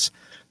pass,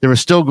 there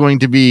was still going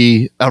to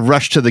be a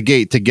rush to the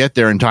gate to get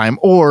there in time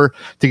or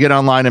to get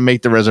online and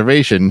make the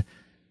reservation.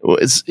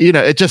 It's,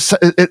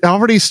 it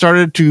already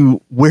started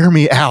to wear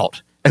me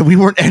out, and we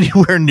weren't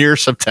anywhere near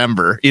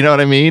September. You know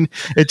what I mean?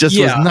 It just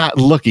was not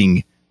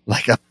looking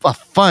like a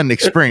fun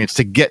experience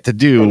to get to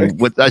do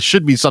what that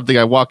should be something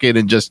I walk in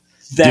and just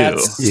do.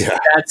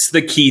 That's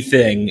the key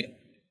thing.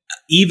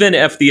 Even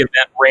if the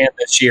event ran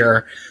this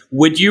year,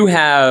 would you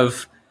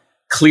have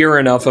clear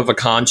enough of a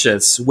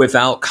conscience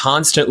without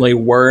constantly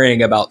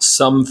worrying about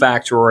some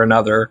factor or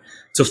another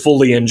to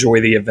fully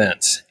enjoy the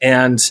event?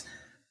 And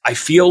I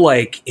feel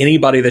like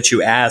anybody that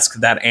you ask,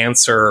 that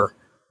answer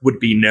would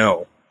be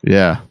no.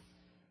 Yeah.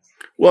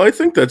 Well, I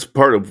think that's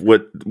part of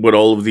what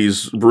all of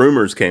these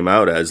rumors came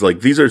out as.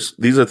 Like, these are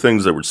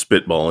things that were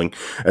spitballing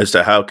as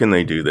to how can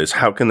they do this?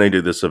 How can they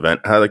do this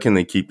event? How can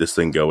they keep this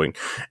thing going?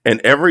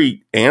 And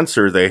every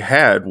answer they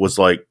had was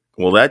like,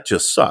 well, that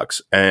just sucks.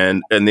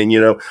 And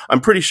then, I'm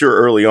pretty sure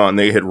early on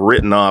they had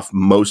written off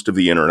most of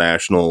the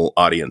international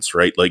audience,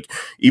 right? Like,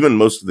 even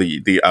most of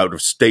the out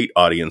of state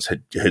audience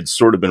had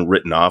sort of been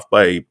written off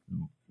by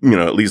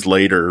at least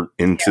later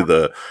into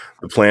the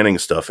planning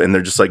stuff. And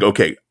they're just like,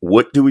 okay,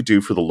 what do we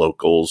do for the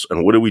locals?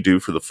 And what do we do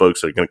for the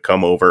folks that are going to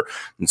come over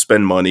and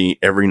spend money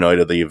every night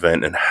of the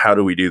event? And how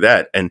do we do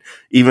that? And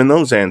even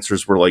those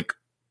answers were like,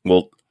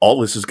 well, all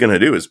this is going to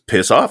do is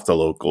piss off the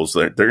locals.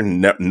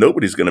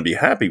 Nobody's going to be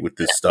happy with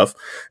this stuff.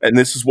 And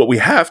this is what we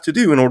have to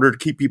do in order to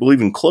keep people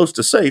even close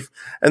to safe.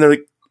 And they're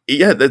like,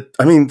 yeah,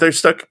 they're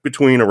stuck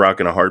between a rock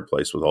and a hard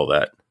place with all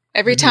that.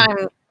 Every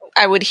time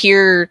I would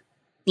hear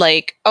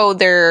like, oh,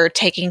 they're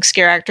taking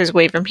scare actors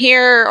away from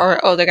here,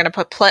 or oh, they're going to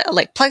put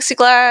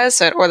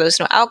plexiglass, or there's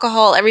no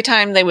alcohol. Every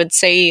time they would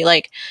say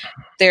like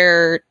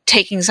they're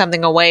taking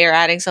something away or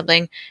adding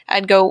something,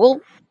 I'd go,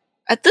 well,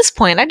 at this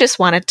point, I just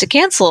want it to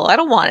cancel. I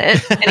don't want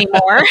it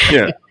anymore.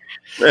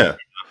 Yeah.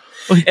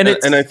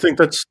 And I think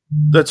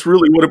that's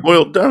really what it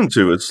boiled down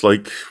to. It's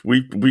like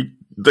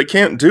they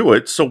can't do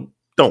it, so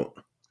don't.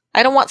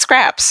 I don't want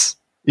scraps.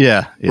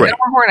 Yeah. I don't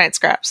want Horror Night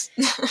scraps.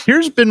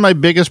 Here's been my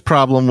biggest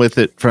problem with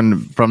it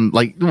from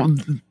like,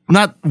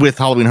 not with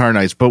Halloween Horror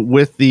Nights, but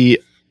with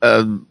the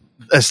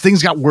as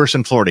things got worse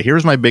in Florida.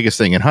 Here's my biggest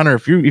thing. And Hunter,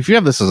 if you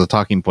have this as a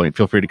talking point,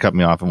 feel free to cut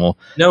me off, and we'll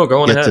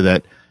go on get ahead to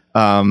that.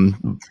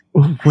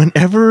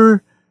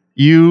 Whenever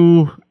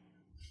you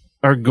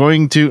are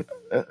going to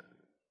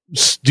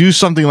do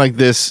something like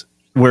this,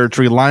 where it's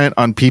reliant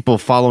on people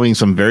following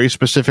some very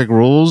specific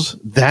rules,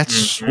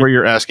 that's where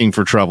you're asking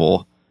for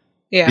trouble.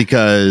 Yeah.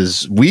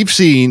 Because we've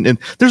seen, and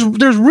there's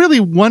really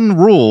one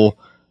rule,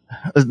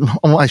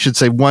 I should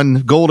say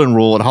one golden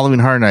rule at Halloween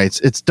Horror Nights.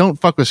 It's don't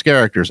fuck with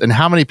scare actors. And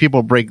how many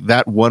people break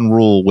that one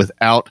rule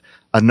without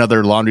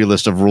another laundry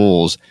list of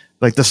rules?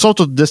 Like the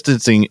social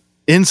distancing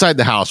inside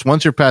the house,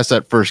 once you're past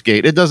that first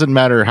gate, it doesn't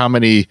matter how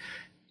many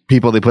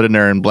people they put in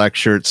there in black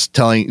shirts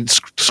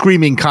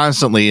screaming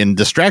constantly and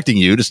distracting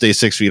you to stay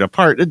 6 feet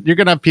apart. You're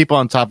going to have people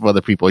on top of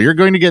other people. You're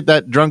going to get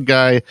that drunk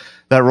guy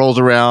that rolls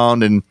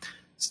around and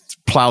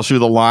plows through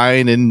the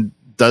line and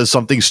does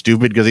something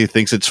stupid because he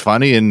thinks it's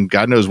funny, and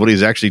God knows what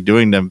he's actually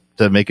doing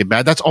to make it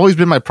bad. That's always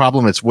been my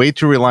problem. It's way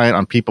too reliant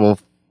on people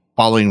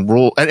following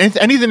rules. And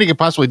anything they could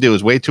possibly do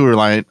is way too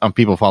reliant on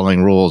people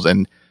following rules.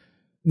 And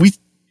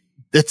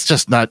it's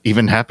just not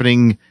even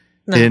happening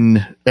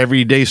in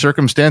everyday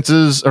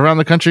circumstances around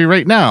the country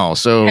right now.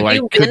 So I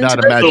could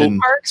not imagine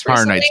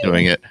Horror Nights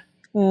doing it.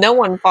 No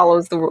one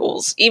follows the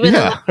rules, even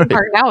in the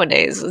park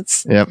nowadays.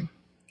 Can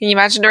you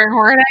imagine during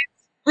Horror Nights?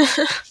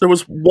 There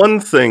was one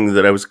thing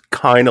that I was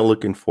kind of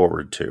looking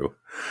forward to,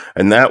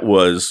 and that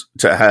was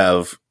to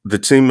have the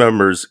team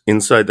members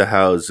inside the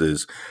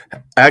houses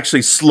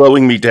actually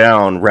slowing me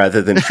down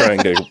rather than trying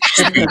to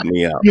speed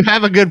me up. You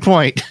have a good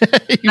point.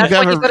 You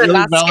have a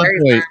really valid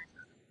point.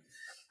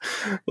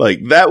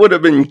 Like, that would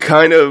have been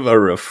kind of a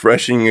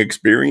refreshing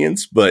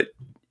experience, but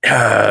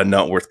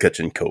not worth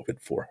catching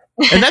COVID for.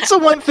 And that's the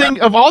one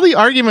thing of all the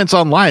arguments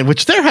online,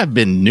 which there have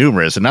been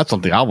numerous, and that's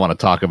something I want to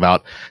talk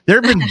about.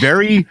 There have been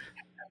very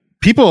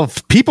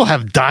people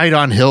have died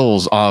on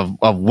hills of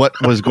what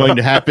was going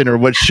to happen or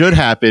what should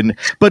happen,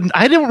 but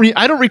I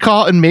don't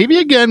recall. And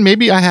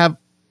maybe I have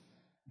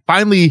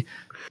finally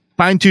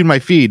fine-tuned my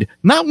feed.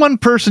 Not one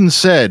person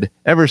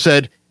ever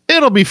said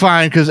it'll be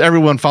fine because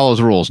everyone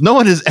follows rules. No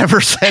one has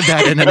ever said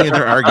that in any of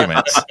their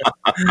arguments.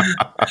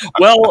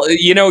 Well,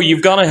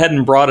 you've gone ahead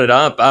and brought it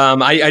up.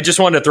 I just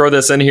wanted to throw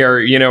this in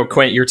here.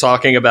 Quint, you're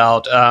talking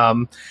about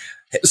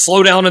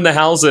slow down in the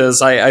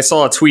houses. I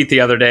saw a tweet the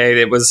other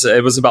day. It was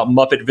about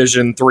Muppet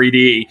Vision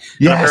 3D.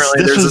 Yes,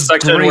 apparently there's a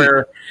section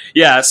where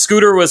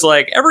Scooter was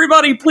like,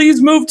 everybody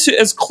please move to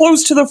as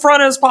close to the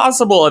front as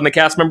possible, and the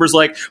cast members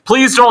like,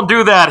 please don't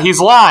do that, he's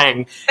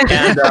lying.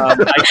 And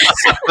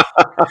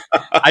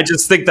I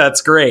just think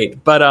that's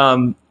great.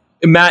 But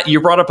Matt,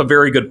 you brought up a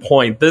very good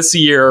point. This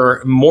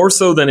year, more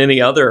so than any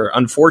other,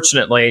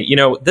 unfortunately,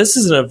 this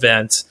is an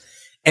event,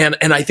 and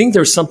I think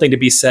there's something to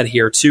be said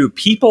here too.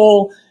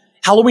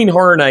 Halloween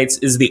Horror Nights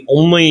is the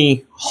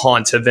only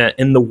haunt event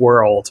in the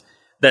world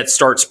that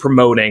starts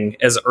promoting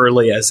as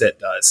early as it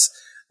does.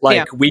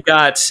 We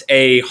got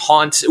a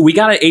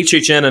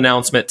HHN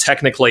announcement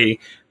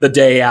technically the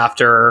day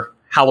after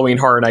Halloween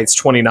Horror Nights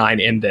 29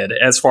 ended,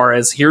 as far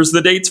as here's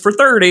the dates for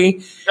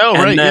 30. Oh,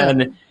 and right.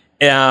 Then,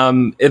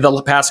 in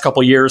the past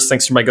couple of years,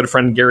 thanks to my good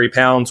friend Gary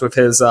Pounds with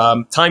his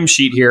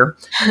timesheet here,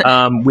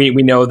 we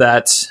know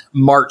that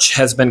March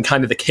has been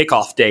kind of the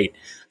kickoff date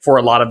for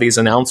a lot of these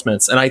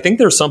announcements. And I think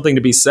there's something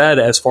to be said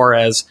as far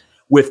as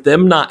with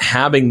them not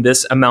having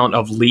this amount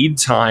of lead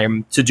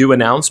time to do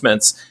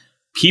announcements,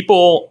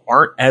 people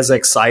aren't as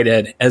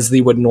excited as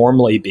they would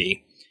normally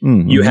be.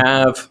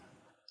 Mm-hmm.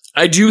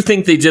 I do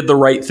think they did the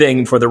right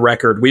thing, for the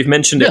record. We've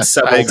mentioned it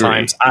several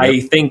times. Yep. I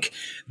think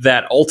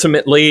that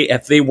ultimately,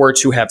 if they were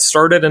to have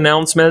started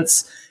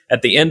announcements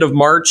at the end of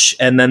March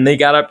and then they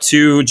got up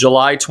to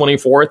July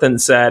 24th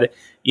and said,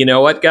 you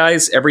know what,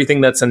 guys, everything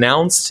that's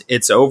announced,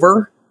 it's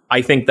over,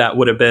 I think that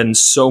would have been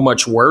so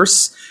much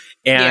worse.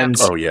 And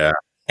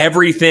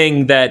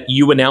everything that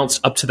you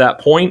announced up to that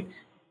point,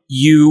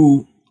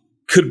 you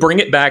could bring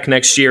it back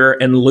next year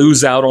and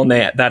lose out on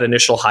that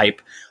initial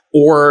hype.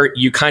 or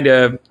you kind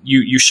of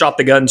you shot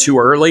the gun too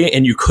early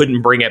and you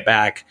couldn't bring it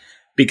back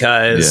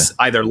because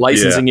either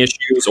licensing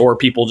issues or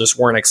people just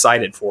weren't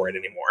excited for it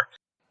anymore.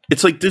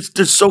 It's like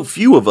there's so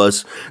few of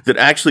us that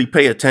actually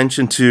pay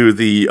attention to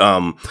the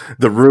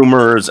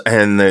rumors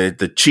and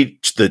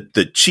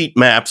the cheat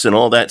maps and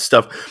all that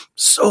stuff.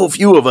 So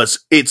few of us.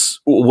 It's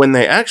when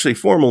they actually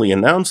formally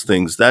announce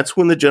things, that's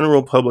when the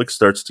general public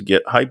starts to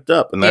get hyped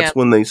up, and that's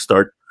when they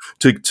start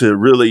to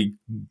really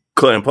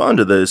clamp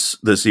onto this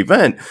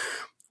event.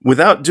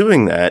 Without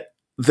doing that,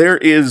 there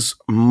is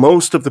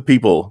most of the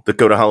people that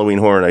go to Halloween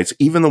Horror Nights,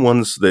 even the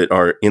ones that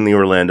are in the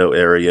Orlando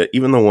area,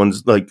 even the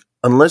ones like,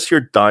 unless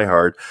you're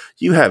diehard,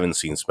 you haven't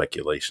seen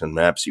speculation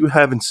maps, you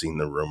haven't seen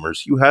the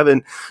rumors, you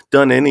haven't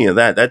done any of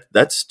that.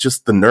 That's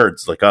just the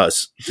nerds like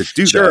us that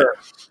do that.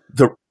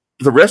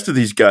 The rest of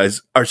these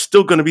guys are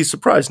still going to be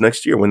surprised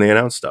next year when they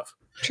announce stuff.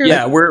 True.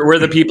 Yeah, we're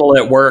the people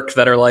at work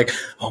that are like,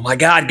 oh my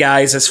God,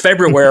 guys, it's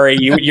February.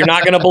 You're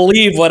not going to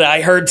believe what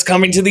I heard's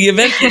coming to the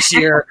event this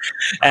year.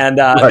 And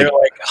they're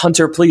like,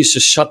 Hunter, please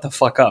just shut the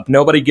fuck up.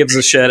 Nobody gives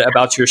a shit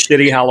about your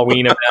shitty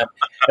Halloween event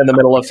in the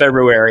middle of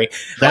February.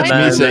 That's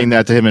me saying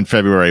that to him in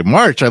February.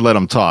 March, I let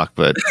him talk,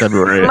 but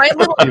February,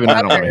 even I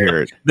don't want to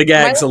hear it. The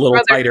gag's a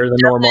little tighter than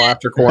normal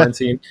after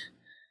quarantine.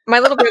 My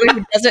little brother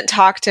who doesn't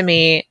talk to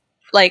me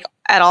like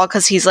at all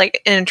because he's like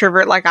an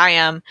introvert like I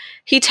am.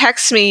 He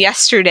texts me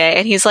yesterday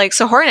and he's like,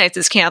 so Horror Nights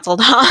is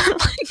canceled, huh?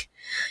 Like,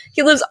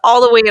 he lives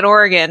all the way in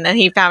Oregon and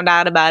he found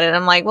out about it.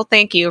 I'm like, well,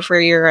 thank you for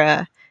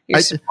your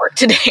support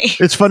today.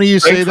 It's funny you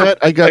say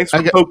that. Thanks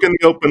for poking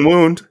the open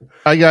wound.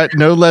 I got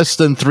no less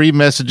than 3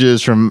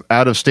 messages from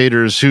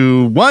out-of-staters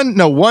who one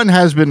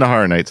has been to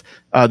Horror Nights.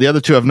 The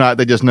other 2 have not.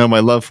 They just know my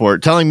love for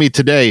it, telling me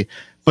today.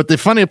 But the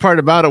funny part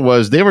about it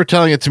was they were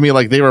telling it to me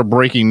like they were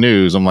breaking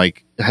news. I'm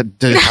like, how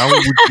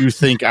would you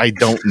think I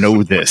don't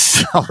know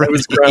this? I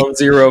was ground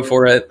zero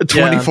for it.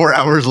 24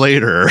 hours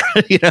later,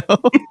 you know?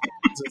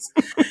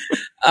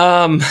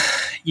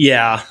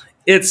 Yeah,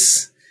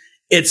 it's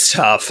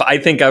tough. I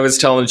think I was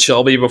telling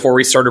Shelby before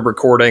we started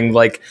recording,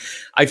 like,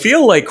 I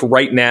feel like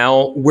right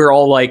now we're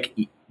all like,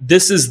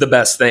 this is the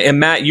best thing. And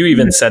Matt, you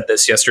even said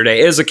this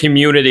yesterday. As a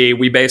community,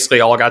 we basically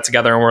all got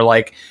together and we're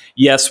like,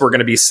 yes, we're going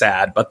to be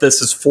sad, but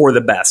this is for the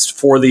best,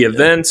 for the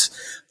event,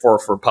 for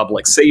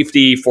public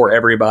safety, for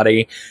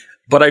everybody.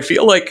 But I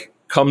feel like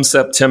come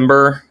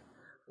September,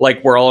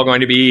 like we're all going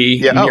to be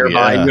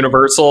nearby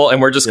Universal and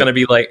we're just going to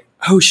be like,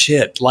 oh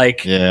shit,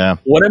 like,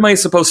 what am I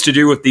supposed to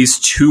do with these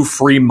 2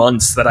 free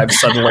months that I've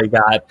suddenly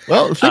got?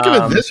 Well, think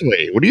of it this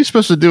way. What are you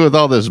supposed to do with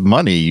all this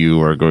money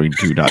you are going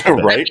to not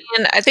spend? Right?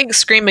 I think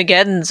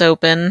Screamageddon's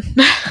open.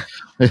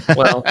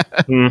 Well,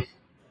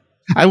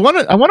 I want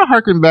to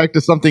harken back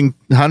to something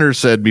Hunter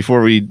said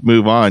before we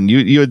move on.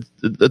 You had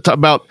talked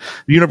about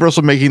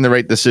Universal making the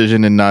right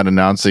decision and not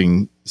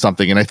announcing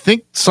something, and I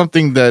think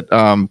something that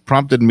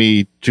prompted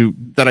me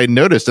that I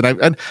noticed, and I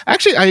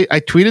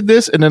tweeted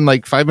this, and then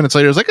like 5 minutes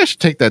later, I was like, I should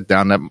take that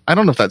down. I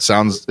don't know if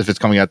it's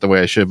coming out the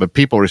way I should, but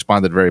people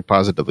responded very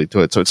positively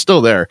to it, so it's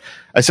still there.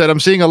 I said I'm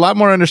seeing a lot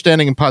more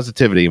understanding and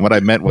positivity, and what I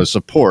meant was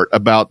support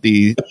about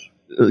the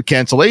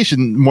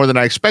cancellation more than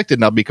I expected,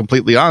 and I'll be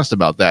completely honest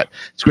about that.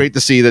 It's great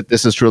to see that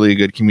this is truly a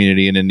good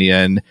community, and in the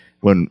end,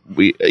 when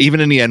we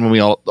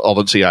all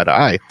don't see eye to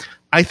eye,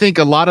 I think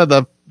a lot of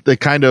the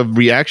kind of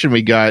reaction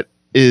we got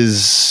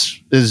is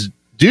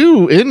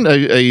due in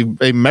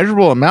a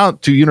measurable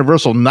amount to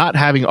Universal not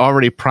having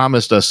already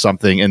promised us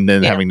something and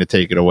then having to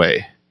take it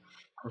away.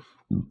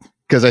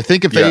 Because I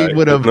think if they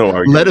would have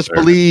let us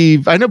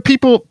believe, I know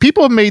people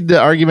have made the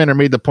argument or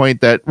made the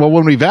point that, well,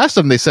 when we've asked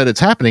them, they said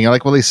it's happening. I'm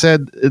like, well, they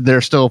said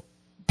they're still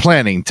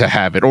planning to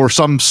have it, or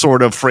some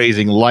sort of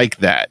phrasing like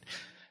that.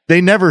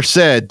 They never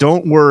said,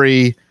 don't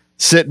worry,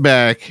 sit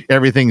back,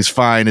 everything's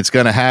fine, it's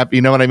going to happen.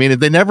 You know what I mean?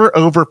 They never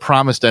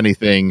overpromised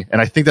anything, and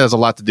I think that has a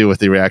lot to do with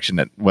the reaction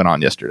that went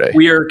on yesterday.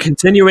 We are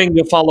continuing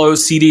to follow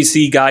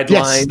CDC guidelines.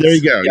 Yes, there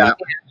you go. Yeah.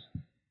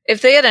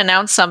 If they had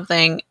announced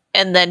something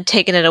and then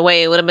taken it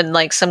away, it would have been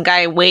like some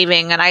guy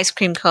waving an ice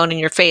cream cone in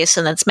your face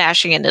and then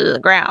smashing it into the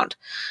ground.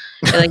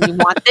 You're like, you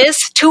want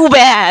this? Too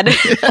bad.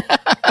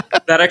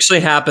 That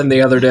actually happened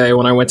the other day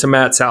when I went to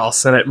Matt's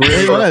house, and it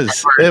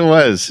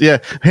was. Yeah.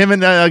 Him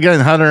and again,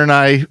 Hunter and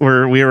I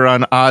were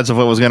on odds of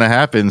what was going to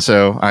happen,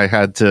 so I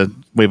had to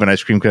wave an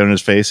ice cream cone in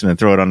his face and then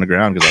throw it on the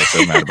ground because I was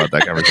so mad about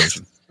that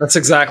conversation. That's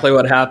exactly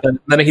what happened.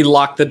 Then he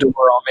locked the door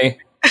on me.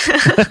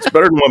 It's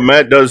better than what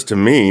Matt does to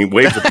me.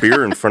 Waves a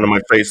beer in front of my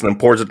face and then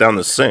pours it down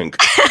the sink.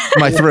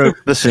 My throat,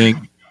 the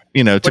sink.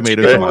 You know,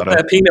 tomato.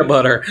 That peanut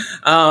butter.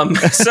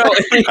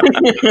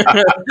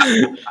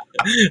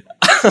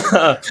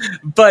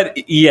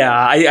 But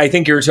yeah, I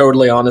think you're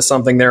totally onto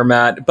something there,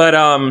 Matt. But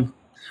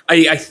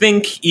I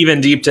think even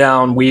deep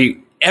down,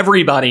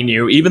 everybody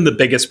knew, even the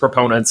biggest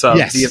proponents of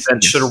the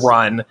event should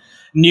run,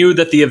 knew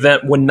that the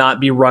event would not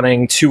be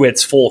running to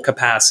its full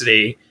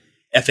capacity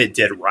if it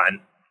did run.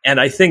 And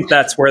I think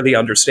that's where the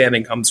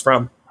understanding comes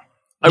from.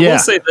 I will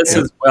say this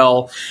as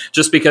well,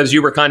 just because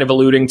you were kind of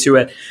alluding to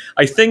it.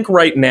 I think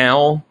right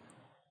now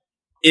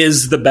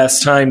is the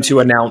best time to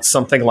announce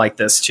something like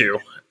this too.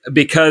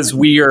 because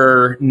we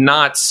are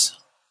not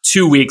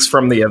 2 weeks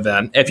from the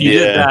event. If you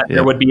did that,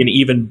 there would be an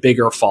even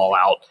bigger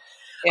fallout.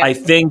 Yeah. I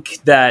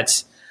think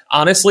that,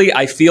 honestly,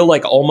 I feel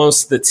like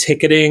almost the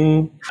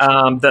ticketing,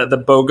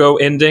 the BOGO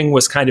ending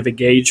was kind of a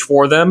gauge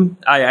for them.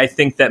 I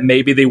think that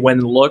maybe they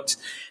went and looked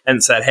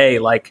and said, hey,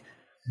 like,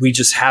 we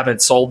just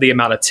haven't sold the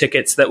amount of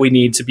tickets that we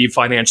need to be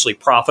financially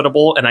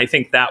profitable. And I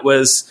think that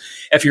was,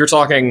 if you're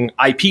talking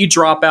IP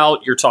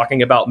dropout, you're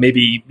talking about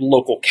maybe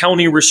local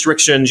county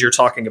restrictions, you're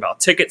talking about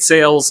ticket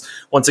sales.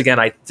 Once again,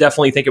 I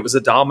definitely think it was a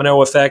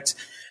domino effect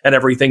and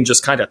everything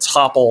just kind of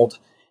toppled.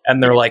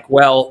 And they're like,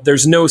 well,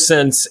 there's no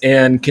sense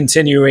in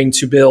continuing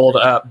to build.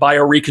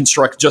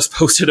 BioReconstruct just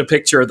posted a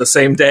picture the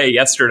same day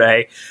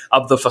yesterday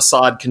of the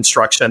facade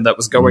construction that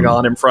was going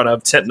on in front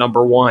of tent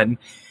number 1.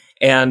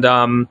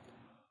 And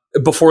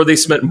before they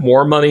spent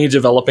more money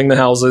developing the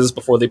houses,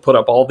 before they put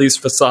up all these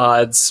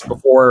facades,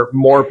 before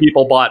more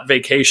people bought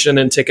vacation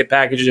and ticket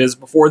packages,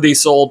 before they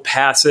sold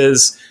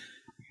passes,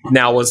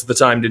 now was the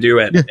time to do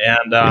it.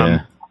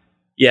 And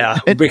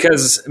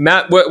because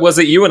Matt, was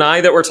it you and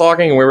I that were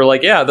talking? And we were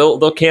like, yeah,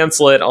 they'll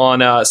cancel it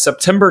on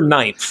September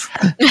 9th.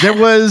 There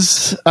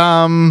was,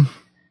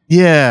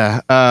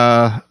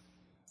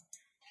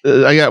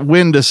 I got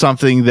wind of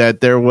something that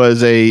there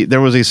was a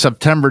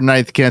September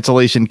 9th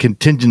cancellation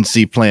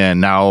contingency plan.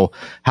 Now,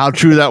 how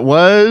true that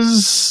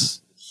was,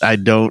 I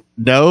don't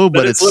know,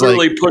 but it's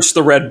literally like, push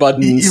the red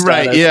button.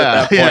 Right.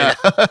 Yeah.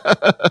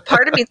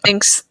 Part of me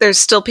thinks there's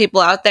still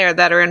people out there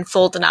that are in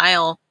full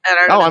denial.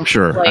 I'm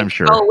sure. Like,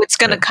 oh, it's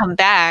going to come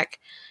back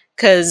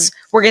because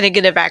we're going to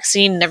get a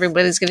vaccine and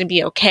everybody's going to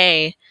be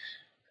okay.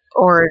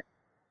 Or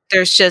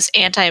there's just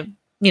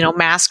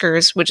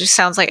maskers, which just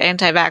sounds like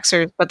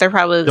anti-vaxxers, but they're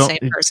probably the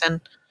same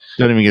person.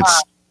 Don't even get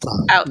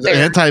out there.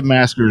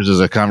 Anti-maskers is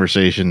a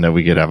conversation that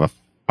we could have a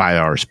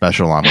 5-hour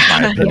special on, in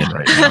my opinion,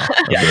 right now.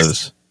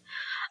 Yes.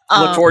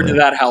 Look forward to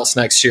that house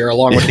next year,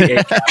 along with the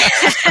 8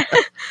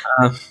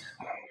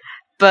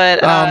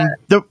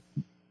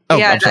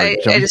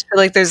 I just feel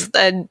like there's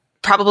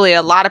probably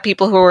a lot of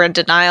people who are in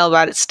denial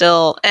about it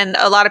still, and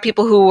a lot of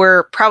people who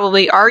were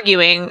probably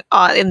arguing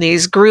in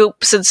these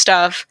groups and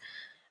stuff.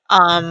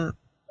 And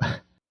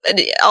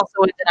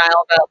also in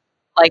denial about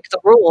like the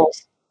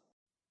rules.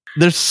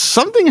 There's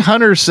something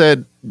Hunter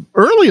said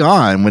early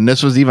on when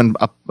this was even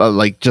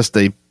like just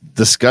a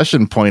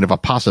discussion point of a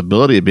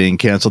possibility of being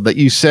canceled, that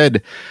you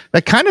said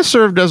that kind of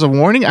served as a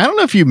warning. I don't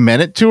know if you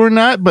meant it to or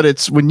not, but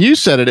it's when you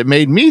said it, it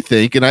made me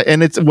think, and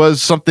it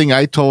was something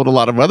I told a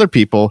lot of other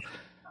people.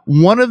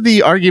 One of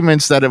the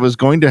arguments that it was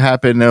going to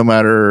happen no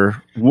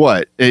matter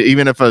what,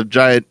 even if a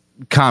giant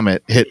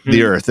comet hit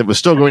the Earth, it was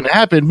still going to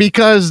happen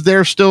because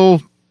they're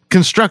still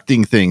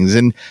constructing things.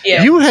 And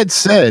you had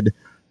said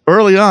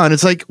early on,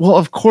 it's like, well,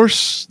 of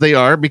course they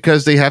are,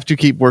 because they have to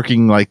keep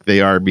working like they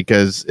are,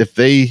 because if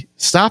they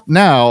stop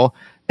now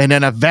and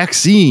then a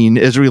vaccine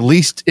is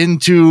released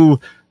into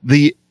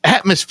the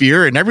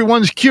atmosphere and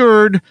everyone's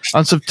cured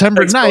on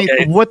September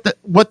 9th,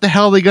 what the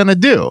hell are they going to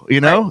do?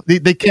 You know,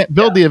 they can't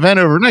build the event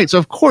overnight. So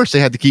of course they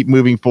had to keep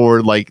moving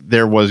forward like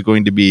there was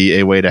going to be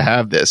a way to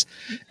have this.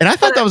 And I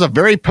thought that was a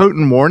very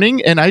potent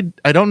warning. And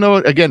I don't know,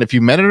 again, if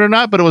you meant it or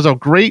not, but it was a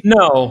great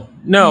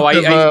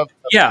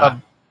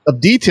of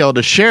detail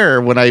to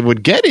share when I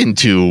would get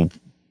into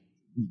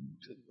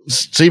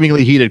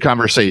seemingly heated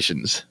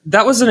conversations.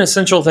 That was an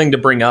essential thing to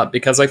bring up,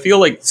 because I feel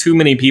like too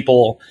many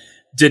people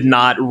did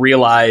not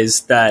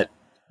realize that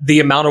the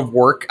amount of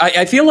work,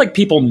 I feel like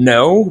people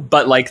know,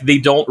 but like they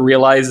don't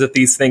realize that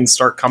these things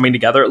start coming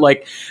together.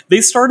 Like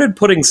they started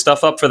putting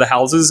stuff up for the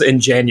houses in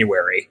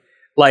January.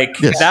 Like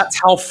that's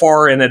how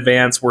far in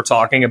advance we're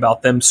talking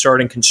about them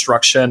starting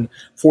construction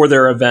for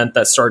their event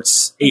that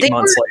starts 8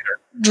 months later.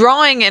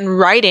 Drawing and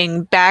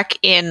writing back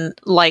in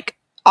like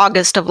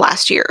August of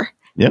last year.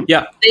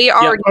 Yeah. They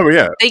are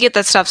they get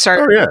that stuff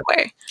started right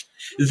away.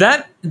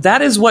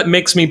 That is what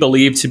makes me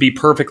believe, to be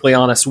perfectly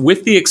honest,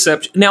 with the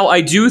exception. Now,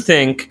 I do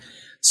think,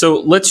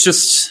 so let's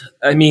just,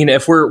 I mean,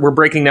 if we're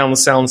breaking down the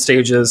sound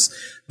stages,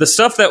 the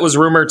stuff that was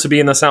rumored to be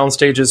in the sound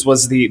stages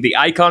was the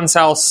Icon's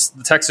House,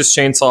 the Texas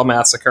Chainsaw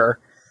Massacre,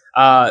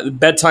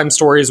 Bedtime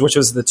Stories, which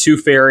was the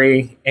Tooth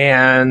Fairy,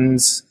 and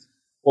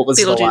what was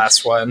the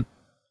last one?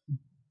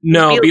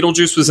 No,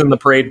 Beetlejuice was in the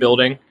Parade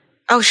Building.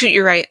 Oh, shoot,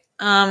 you're right.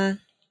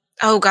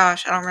 Oh,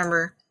 gosh, I don't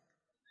remember.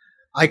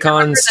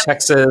 Icons,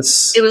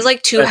 Texas. It was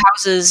like two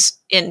houses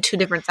in two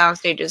different sound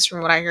stages,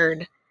 from what I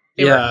heard.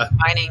 They were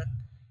combining.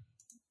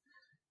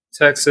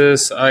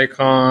 Texas,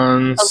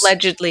 Icons.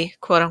 Allegedly,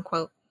 quote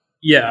unquote.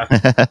 Yeah.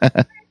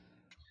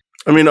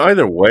 I mean,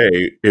 either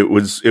way, it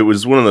was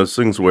one of those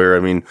things where, I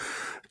mean,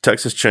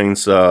 Texas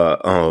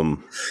Chainsaw,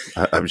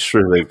 I'm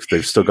sure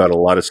they've still got a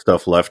lot of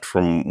stuff left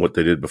from what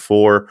they did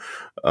before.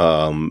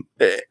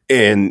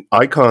 And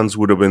Icons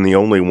would have been the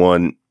only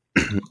one,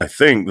 I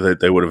think,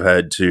 that they would have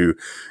had to,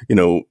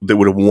 they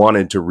would have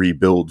wanted to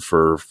rebuild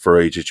for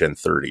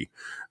HHN30.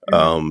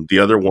 The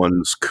other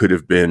ones could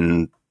have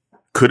been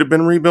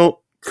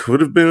rebuilt,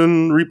 could have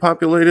been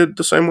repopulated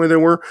the same way they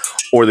were,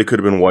 or they could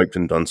have been wiped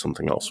and done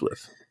something else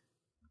with.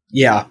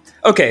 Yeah.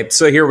 Okay,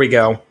 so here we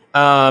go.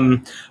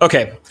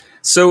 Okay.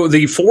 So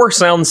the 4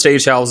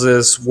 soundstage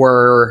houses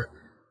were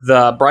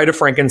the Bride of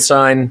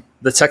Frankenstein,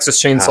 the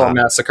Texas Chainsaw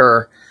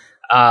Massacre,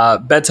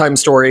 Bedtime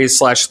Stories /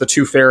 The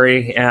Tooth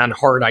Fairy, and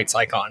Horror Nights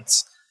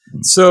Icons.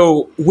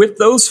 So with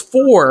those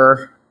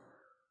 4,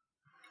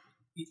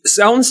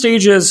 sound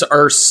stages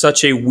are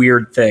such a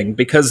weird thing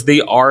because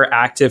they are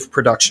active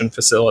production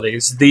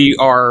facilities. They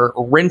are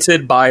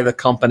rented by the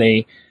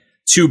company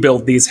to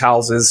build these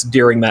houses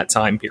during that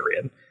time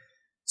period.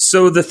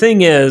 So the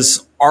thing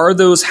is, are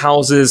those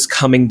houses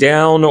coming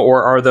down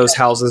or are those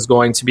houses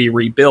going to be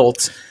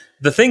rebuilt?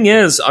 The thing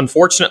is,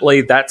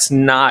 unfortunately, that's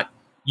not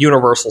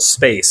Universal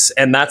space.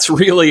 And that's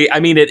really, I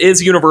mean, it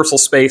is Universal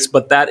space,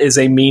 but that is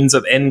a means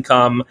of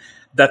income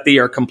that they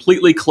are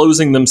completely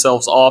closing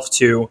themselves off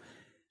to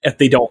if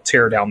they don't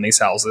tear down these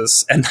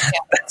houses. And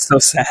that's so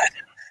sad.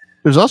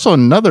 There's also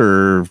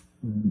another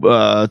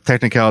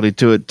technicality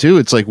to it, too.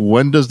 It's like,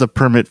 when does the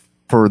permit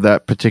for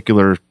that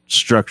particular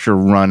structure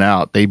run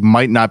out? They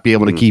might not be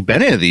able to keep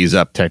any of these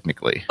up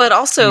technically. But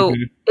also,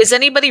 is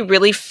anybody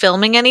really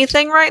filming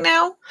anything right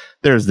now?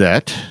 There's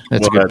that.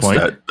 That's a good point.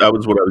 That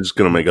was what I was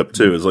going to make up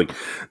too. Is like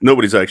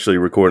nobody's actually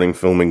recording,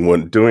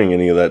 filming, doing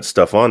any of that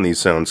stuff on these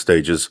sound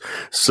stages,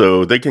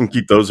 so they can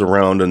keep those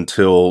around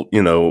until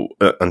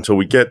until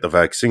we get the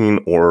vaccine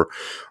or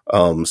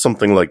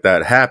something like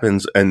that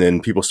happens, and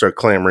then people start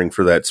clamoring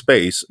for that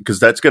space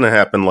because that's going to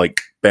happen. Like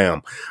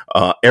bam,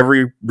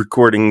 every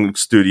recording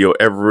studio,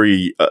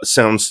 every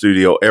sound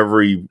studio,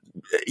 everything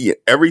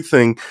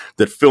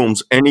that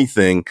films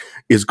anything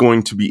is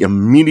going to be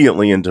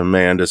immediately in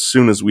demand as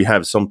soon as we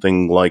have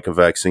something like a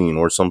vaccine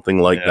or something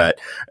like that,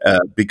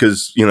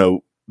 because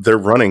they're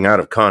running out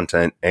of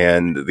content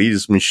and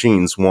these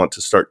machines want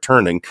to start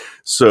turning.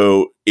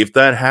 So if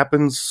that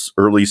happens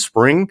early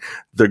spring,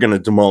 they're going to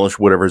demolish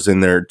whatever's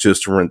in there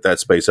just to rent that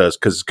space out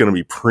because it's going to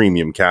be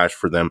premium cash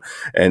for them.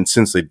 And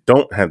since they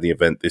don't have the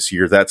event this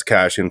year, that's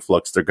cash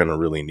influx they're going to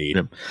really need.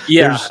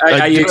 Yeah,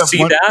 I see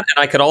that.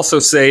 And I could also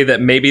say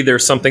that maybe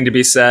there's something to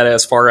be said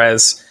as far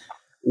as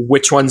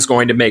which one's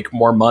going to make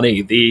more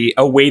money. The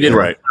awaited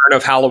return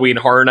of Halloween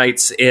Horror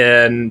Nights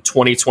in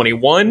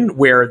 2021,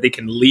 where they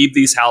can leave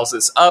these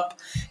houses up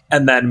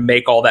and then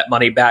make all that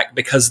money back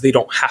because they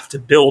don't have to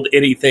build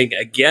anything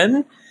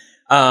again.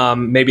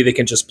 Maybe they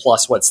can just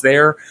plus what's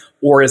there.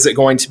 Or is it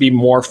going to be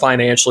more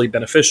financially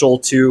beneficial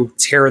to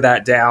tear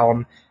that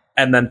down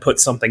and then put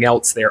something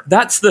else there?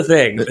 That's the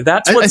thing.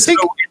 That's what's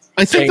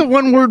I think the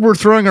one word we're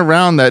throwing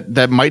around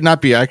that might not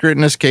be accurate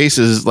in this case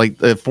is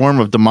like a form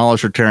of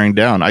demolish or tearing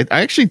down. I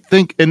actually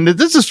think, and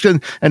this is,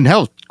 and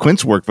hell,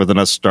 Quint's worked with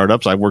enough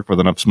startups. I've worked with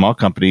enough small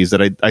companies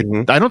that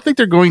I don't think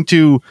they're going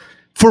to,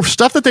 for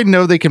stuff that they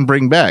know they can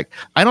bring back.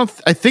 I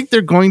think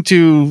they're going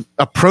to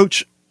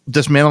approach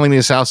dismantling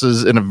these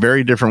houses in a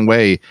very different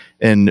way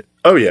and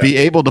be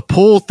able to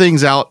pull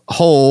things out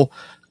whole,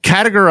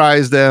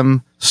 categorize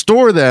them,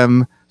 store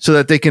them, so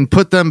that they can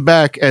put them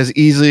back as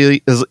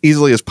easily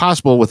as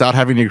possible without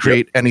having to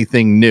create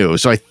anything new.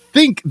 So I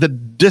think the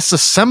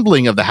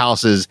disassembling of the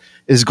houses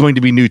is going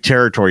to be new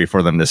territory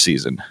for them this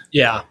season.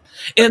 Yeah.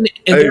 And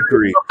I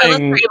agree.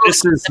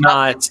 This is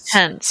not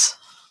tents.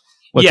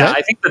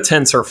 I think the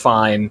tents are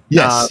fine.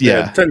 Yes,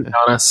 to be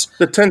honest.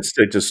 The tents,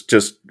 they just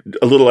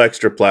a little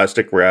extra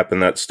plastic wrap,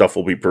 and that stuff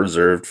will be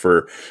preserved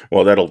for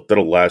that'll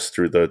last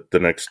through the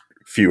next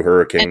few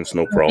hurricanes,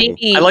 no problem.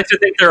 I like to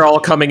think they're all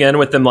coming in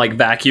with them like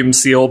vacuum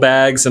seal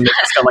bags and they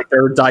just got like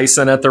their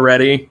Dyson at the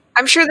ready.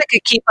 I'm sure they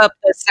could keep up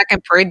the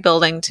second parade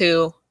building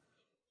too,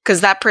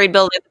 because that parade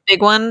building, the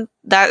big one,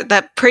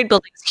 that parade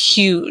building is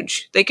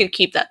huge. They could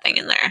keep that thing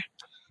in there.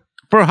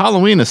 For a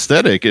Halloween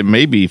aesthetic, it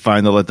may be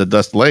fine to let the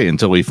dust lay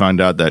until we find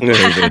out that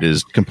COVID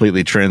is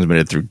completely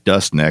transmitted through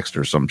dust next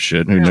or some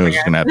shit. Who knows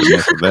what's going to happen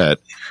next with that?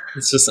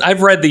 It's just,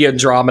 I've read the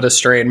Andromeda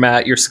strain,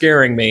 Matt. You're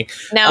scaring me.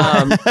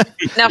 Now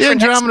the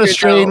Andromeda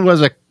strain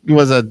was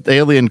a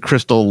alien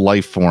crystal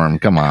life form.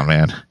 Come on,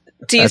 man.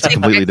 That's a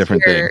completely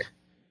different thing.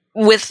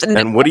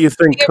 And what do you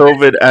think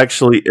COVID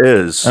actually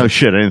is? Oh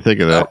shit, I didn't think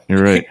of that.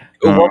 You're right.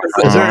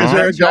 Is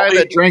there a guy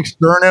that drank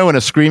Sterno and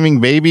a screaming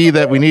baby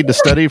that we need to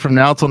study from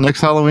now till next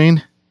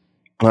Halloween?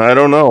 I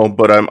don't know,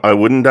 but I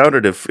wouldn't doubt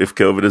it if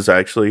COVID is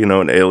actually,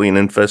 an alien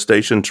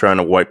infestation trying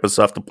to wipe us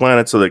off the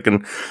planet so they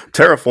can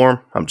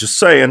terraform. I'm just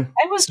saying.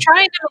 I was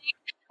trying to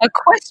make a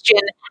question,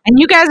 and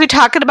you guys are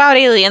talking about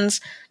aliens.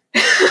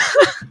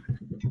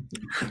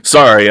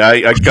 Sorry,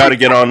 I got to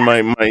get on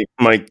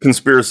my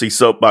conspiracy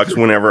soapbox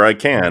whenever I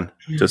can.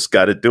 Just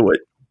got to do it.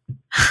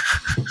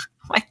 Oh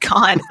my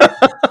God.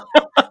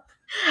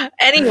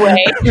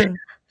 Anyway.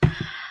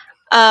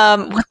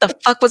 What the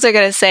fuck was I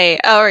going to say?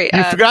 Oh, right.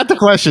 You forgot the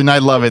question. I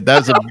love it.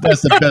 That's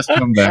the best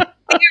comeback.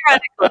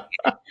 Theoretically,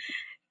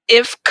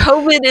 if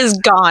COVID is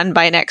gone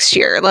by next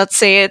year, let's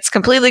say it's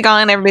completely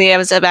gone, everybody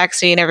has a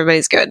vaccine,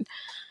 everybody's good.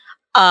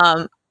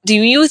 Do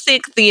you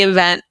think the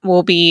event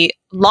will be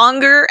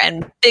longer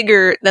and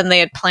bigger than they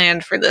had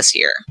planned for this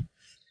year?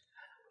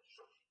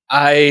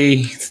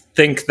 I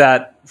think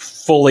that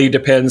fully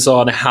depends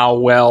on how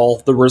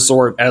well the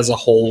resort as a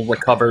whole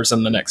recovers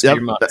in the next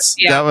few months.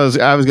 I was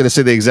going to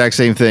say the exact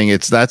same thing.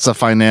 That's a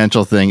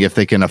financial thing. If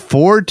they can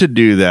afford to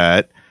do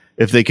that,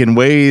 if they can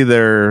weigh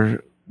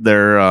their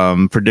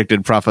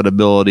predicted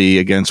profitability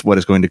against what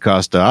it's going to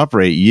cost to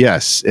operate,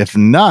 yes. If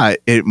not,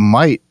 it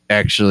might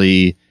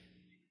actually,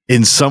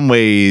 in some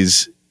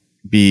ways,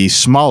 be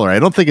smaller. I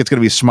don't think it's going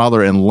to be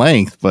smaller in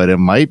length, but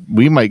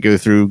we might go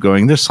through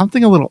going, there's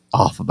something a little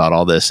off about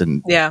all this.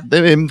 And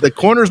the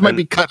corners might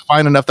be cut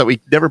fine enough that we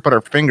never put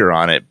our finger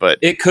on it, but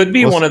it could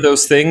be one of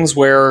those things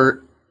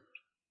where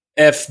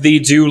if they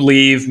do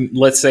leave,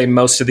 let's say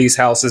most of these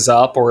houses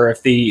up, or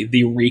if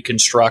the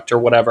reconstruct or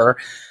whatever,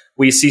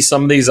 we see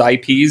some of these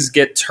IPs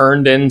get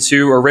turned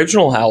into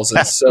original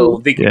houses.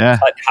 So they can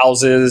cut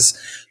houses.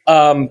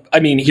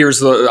 Here's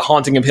the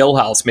Haunting of Hill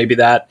House. Maybe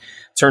that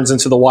turns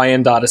into the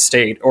Wyandotte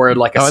estate, or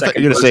like a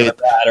second version of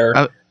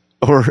that.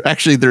 Or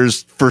actually,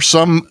 there's, for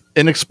some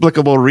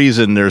inexplicable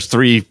reason, there's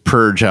 3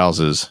 purge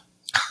houses.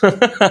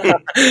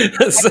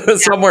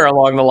 Somewhere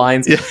along the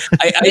lines. Yeah.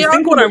 I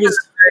think what I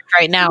was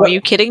right now. Are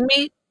you kidding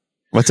me?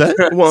 What's that?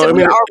 Well, I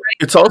mean,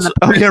 it's also.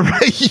 Oh, yeah,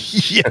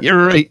 right. Yeah,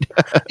 you're right.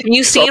 Have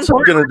you seen? It's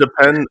also going to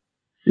depend.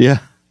 Yeah.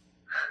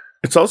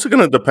 It's also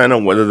going to depend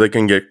on whether they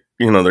can get,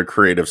 their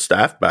creative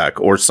staff back,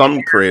 or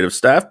some creative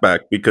staff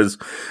back, because,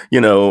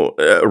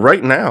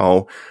 right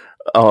now,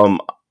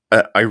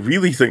 I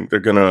really think they're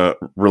going to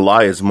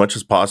rely as much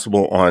as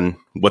possible on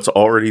what's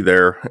already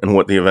there and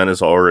what the event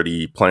is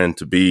already planned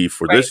to be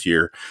for this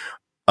year.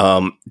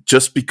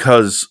 Just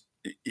because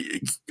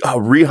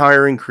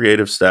rehiring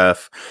creative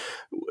staff,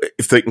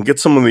 if they can get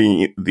some of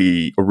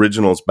the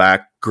originals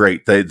back,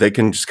 great. They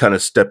can just kind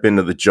of step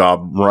into the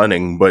job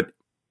running. But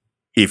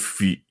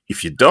if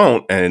you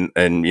don't, and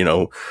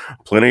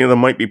plenty of them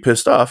might be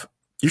pissed off,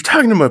 you're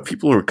talking about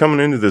people who are coming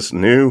into this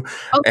new,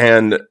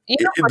 and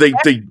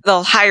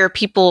they'll hire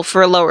people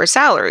for lower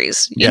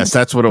salaries. Yes,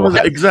 that's what it will.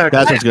 Exactly.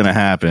 That's what's going to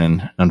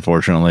happen,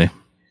 unfortunately.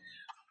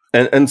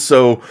 And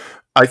so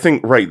I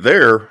think right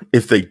there,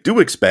 if they do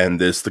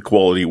expand this, the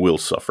quality will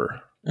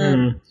suffer.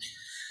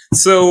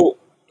 So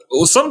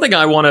something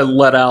I want to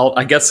let out,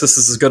 I guess this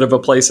is as good of a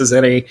place as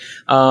any.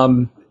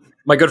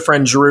 My good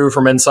friend Drew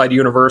from Inside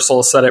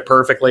Universal said it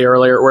perfectly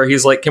earlier, where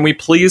he's like, can we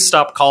please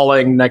stop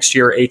calling next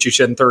year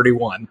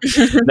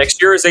HHN31?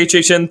 Next year is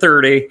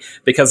HHN30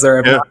 because there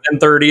have not been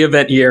 30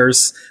 event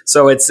years.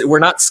 So we're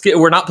not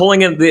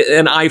pulling in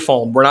an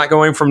iPhone. We're not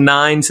going from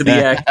 9 to the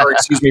X, or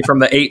from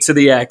the 8 to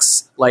the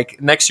X.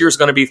 Like, next year is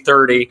going to be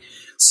 30.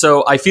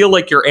 So I feel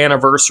like your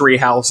anniversary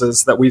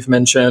houses that we've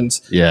mentioned,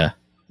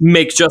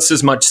 make just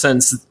as much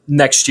sense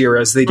next year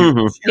as they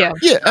do. Yeah.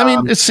 I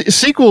mean,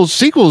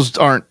 sequels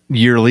aren't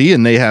yearly,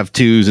 and they have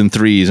 2s and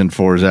 3s and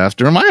 4s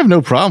after them. I have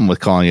no problem with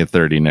calling it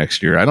 30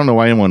 next year. I don't know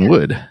why anyone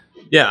would.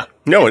 Yeah.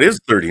 No, it is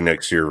 30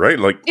 next year, right?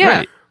 Like,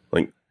 yeah.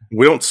 Like,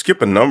 we don't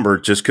skip a number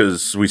just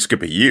because we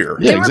skip a year.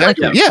 Yeah,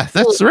 exactly.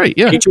 That's right.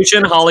 Yeah.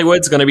 HHN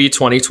Hollywood's going to be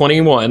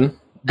 2021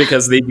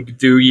 because they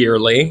do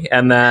yearly,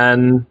 and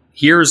then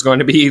here's going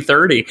to be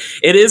 30.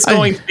 It is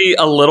going to be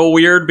a little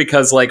weird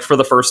because, like, for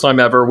the first time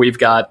ever, we've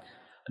got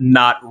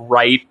not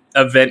right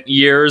event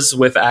years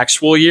with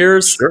actual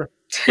years. Sure.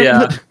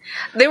 Yeah.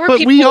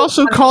 But we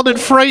also called it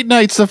Fright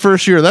Nights the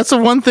first year. That's the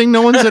one thing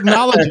no one's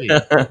acknowledging.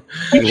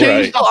 We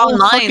changed the whole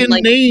fucking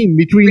name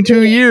between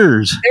 2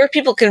 years. There were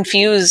people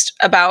confused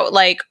about,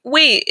 like,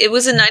 wait, it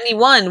was in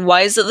 91.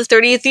 Why is it the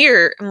 30th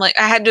year? I'm like,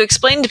 I had to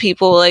explain to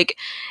people, like,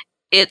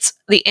 it's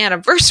the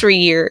anniversary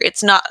year.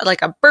 It's not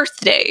like a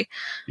birthday.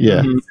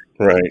 Yeah.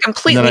 Right.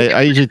 Completely. And then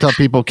I usually tell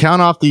people,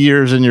 count off the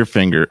years on your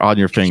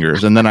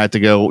fingers. And then I have to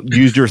go,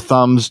 use your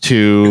thumbs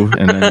too.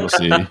 And then we'll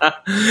see.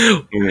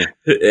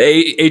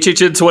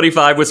 HHN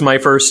 25 was my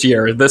first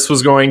year. This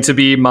was going to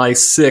be my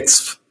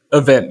 6th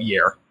event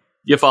year.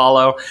 You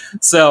follow?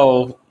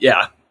 So,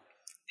 yeah.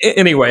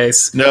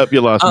 Anyways. Nope, you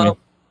lost me.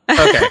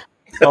 Okay.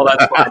 Oh,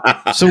 that's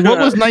fine. So what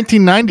was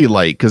 1990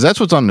 like? Because that's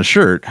what's on the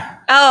shirt.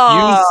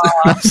 Oh,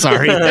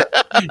 sorry.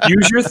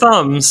 Use your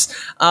thumbs.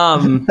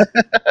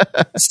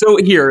 So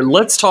here,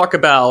 let's talk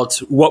about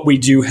what we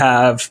do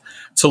have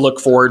to look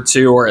forward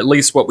to, or at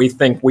least what we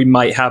think we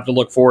might have to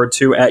look forward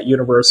to at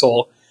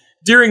Universal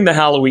during the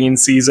Halloween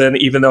season,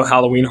 even though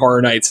Halloween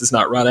Horror Nights is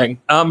not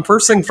running.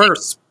 First thing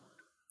first.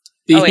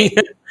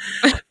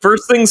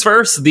 First things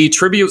first, the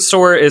tribute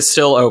store is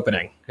still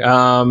opening.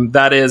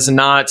 That is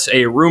not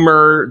a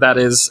rumor. That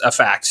is a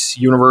fact.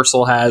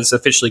 Universal has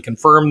officially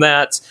confirmed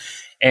that.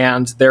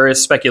 And there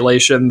is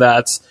speculation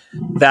that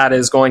that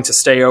is going to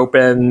stay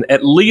open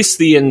at least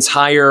the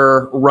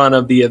entire run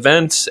of the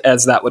event,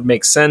 as that would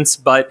make sense.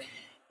 But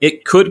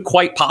it could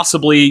quite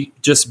possibly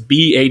just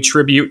be a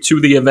tribute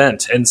to the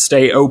event and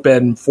stay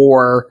open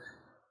for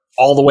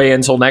all the way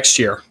until next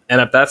year.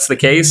 And if that's the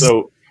case,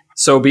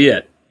 so be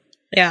it.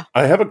 Yeah.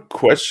 I have a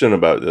question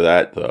about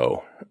that,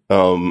 though.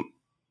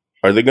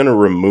 Are they going to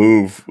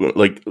remove,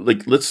 like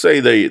let's say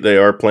they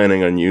are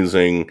planning on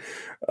using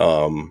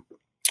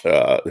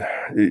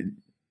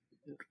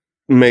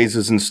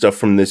mazes and stuff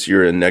from this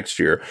year and next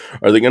year,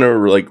 are they going to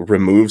like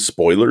remove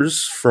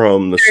spoilers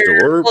from the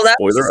store? Well,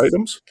 spoiler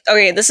items?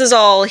 Okay, this is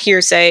all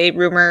hearsay,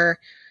 rumor.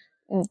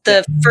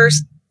 The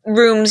first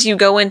rooms you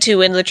go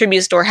into in the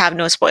tribute store have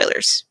no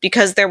spoilers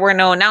because there were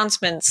no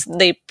announcements.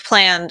 They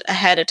planned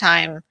ahead of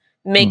time,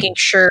 making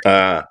sure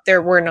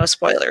there were no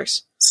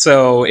spoilers.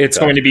 So it's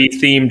going to be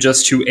themed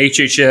just to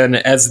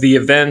HHN as the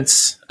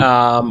event,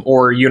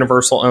 or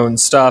Universal owned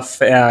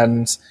stuff,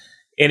 and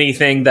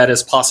anything that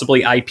is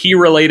possibly IP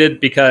related,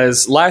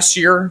 because last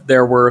year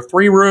there were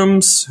 3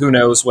 rooms. Who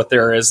knows what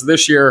there is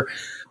this year?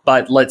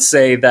 But let's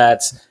say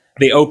that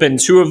they open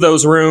 2 of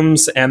those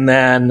rooms, and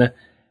then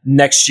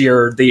next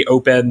year they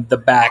open the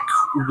back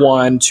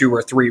 1, 2,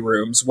 or 3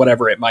 rooms,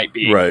 whatever it might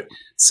be. Right.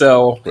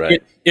 So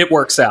it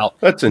works out.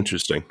 That's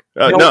interesting.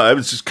 No, I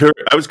was just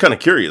I was kind of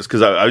curious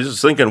because I was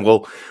just thinking,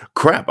 well,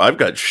 crap, I've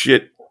got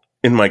shit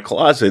in my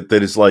closet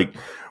that is like,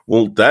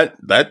 well,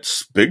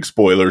 that's big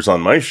spoilers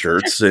on my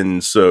shirts,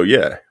 and so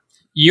yeah.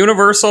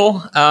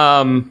 Universal,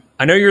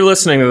 I know you're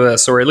listening to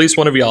this, or at least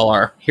one of y'all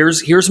are.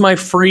 Here's my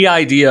free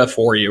idea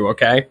for you,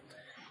 okay?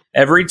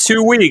 Every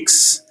 2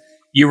 weeks,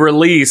 you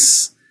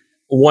release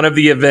one of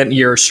the event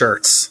year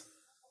shirts.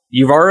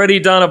 You've already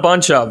done a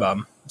bunch of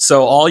them.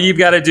 So all you've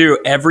got to do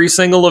every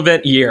single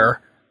event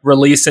year,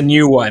 release a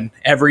new one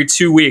every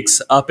 2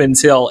 weeks up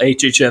until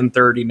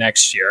HHN30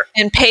 next year.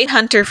 And pay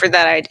Hunter for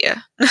that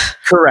idea.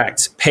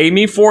 Correct. Pay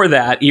me for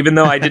that, even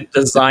though I didn't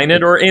design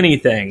it or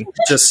anything.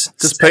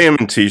 Just pay him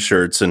in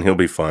t-shirts and he'll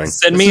be fine.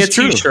 Send me a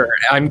t-shirt.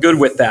 I'm good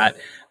with that.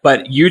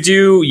 But you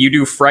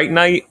do Fright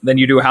Night, then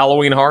you do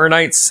Halloween Horror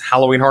Nights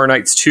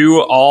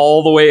 2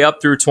 all the way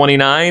up through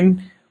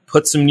 29.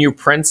 Put some new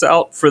prints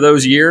out for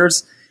those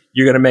years.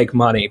 You're going to make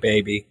money,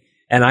 baby.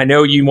 And I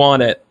know you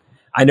want it.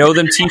 I know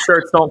them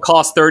t-shirts don't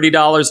cost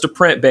 $30 to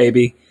print,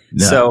 baby.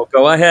 No. So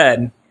go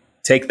ahead.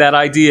 Take that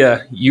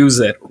idea. Use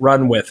it.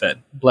 Run with it.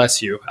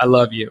 Bless you. I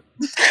love you.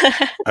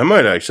 I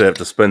might actually have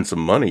to spend some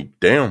money.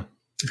 Damn.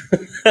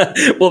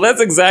 Well, that's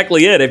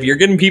exactly it. If you're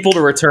getting people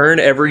to return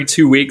every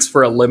 2 weeks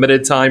for a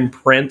limited time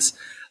print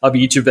of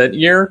each event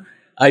year,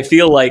 I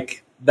feel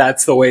like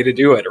that's the way to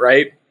do it,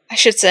 right? I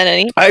should send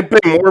any. I pay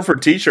more for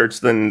t-shirts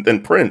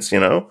than prints, you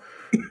know?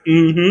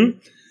 Mm-hmm.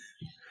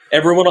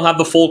 Everyone will have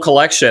the full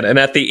collection. And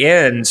at the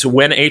end,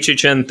 when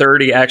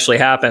HHN30 actually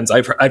happens,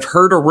 I've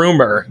heard a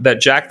rumor that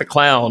Jack the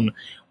Clown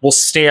will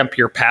stamp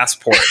your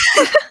passport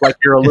like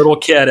you're a little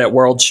kid at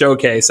World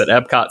Showcase at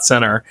Epcot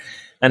Center.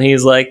 And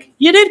he's like,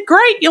 "You did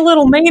great, you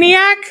little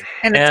maniac."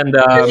 And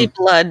it's really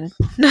blood.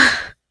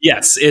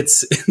 Yes,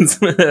 it's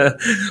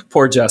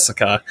poor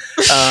Jessica.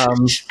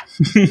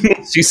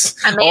 She's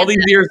Amanda. All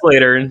these years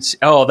later. And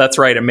that's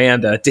right,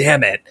 Amanda.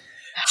 Damn it.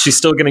 She's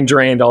still getting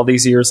drained all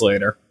these years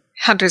later.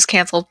 Hunter's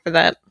canceled for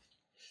that.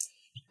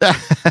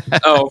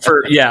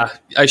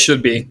 I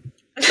should be.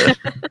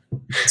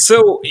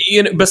 So,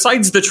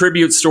 besides the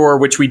tribute store,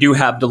 which we do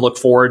have to look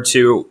forward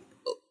to,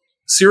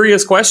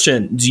 serious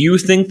question. Do you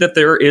think that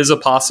there is a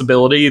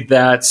possibility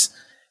that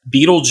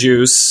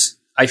Beetlejuice,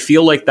 I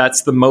feel like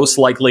that's the most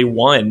likely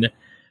one.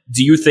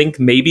 Do you think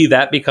maybe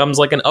that becomes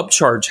like an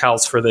upcharge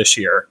house for this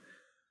year?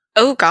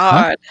 Oh,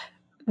 God. Huh?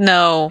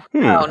 No.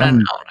 No.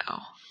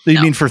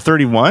 You mean for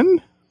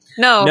 31?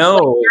 No.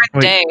 During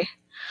the day.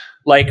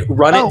 Like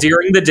run it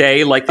during the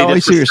day like they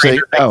did for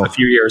Stranger Things a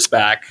few years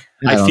back.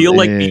 I feel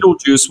like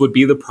Beetlejuice would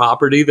be the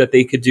property that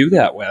they could do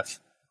that with.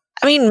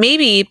 I mean,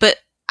 maybe, but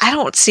I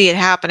don't see it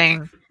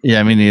happening.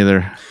 Yeah, me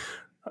neither.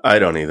 I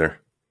don't either.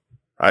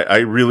 I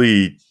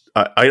really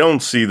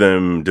don't see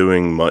them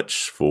doing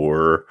much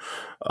for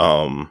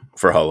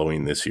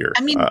Halloween this year.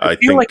 I mean, I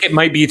feel like it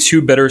might be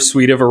too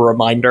bittersweet of a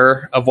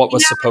reminder of what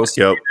was supposed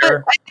to be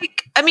there.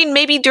 I mean,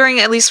 maybe during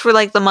at least for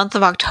like the month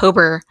of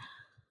October,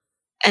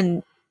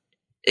 and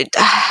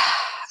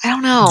I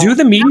don't know. Do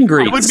the meet and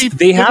greets.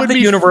 They have the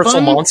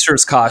Universal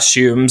Monsters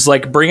costumes.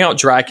 Like, bring out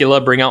Dracula,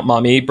 bring out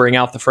Mummy, bring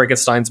out the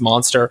Frankenstein's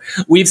monster.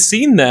 We've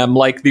seen them,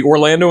 like the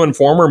Orlando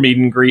Informer meet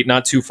and greet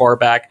not too far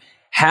back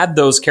had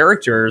those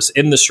characters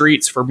in the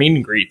streets for meet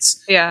and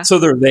greets. Yeah. So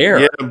they're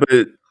there. Yeah,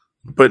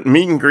 but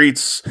meet and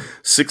greets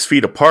 6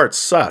 feet apart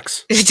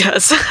sucks. It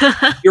does.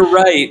 You're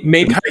right.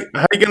 Maybe how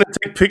are you going to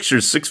take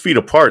pictures 6 feet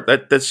apart?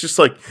 That's just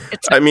like,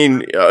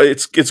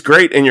 it's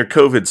great in your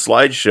COVID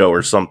slideshow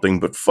or something,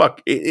 but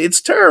fuck, it's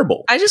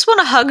terrible. I just want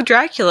to hug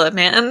Dracula,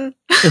 man.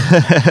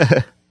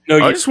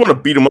 No, I just want to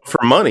beat him up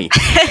for money.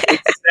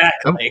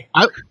 Exactly.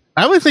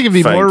 I would think it'd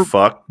be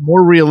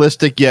more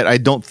realistic, yet I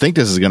don't think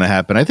this is going to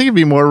happen. I think it'd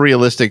be more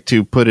realistic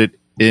to put it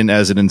in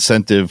as an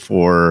incentive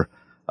for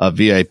a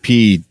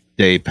VIP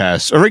day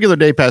pass, a regular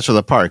day pass for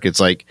the park. It's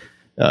like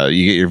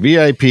you get your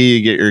VIP,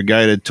 you get your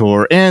guided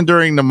tour, and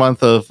during the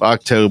month of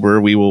October,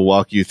 we will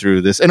walk you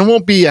through this. And it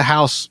won't be a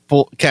house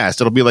full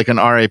cast. It'll be like an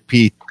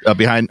RIP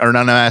behind or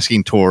not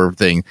asking tour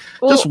thing.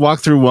 Well, just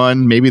walk through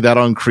one. Maybe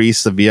that'll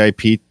increase the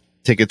VIP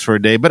tickets for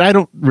a day, but I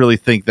don't really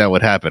think that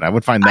would happen. I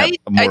would find that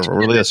a more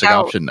realistic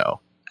option, though.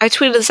 I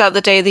tweeted this out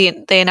the day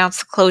they announced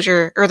the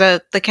closure or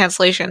the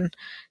cancellation,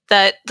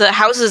 that the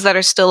houses that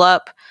are still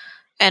up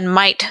and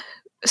might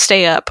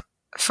stay up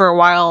for a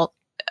while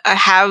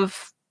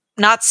have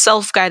not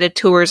self-guided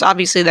tours.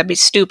 Obviously, that'd be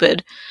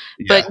stupid.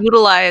 But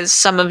utilize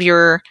some of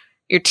your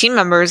team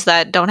members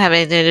that don't have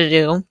anything to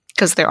do,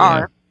 because there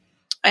are,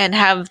 and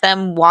have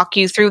them walk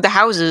you through the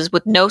houses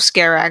with no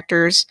scare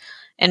actors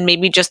and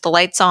maybe just the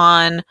lights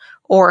on,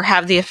 or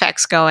have the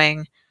effects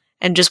going,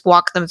 and just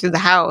walk them through the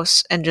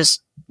house and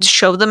just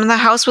show them in the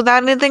house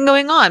without anything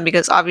going on,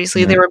 because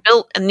obviously they were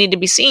built and need to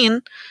be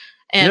seen.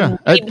 And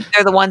maybe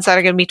they're the ones that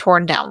are going to be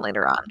torn down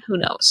later on. Who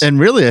knows? And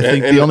really, I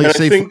think the only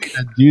safe way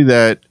to do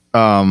that,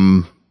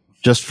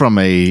 just from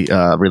a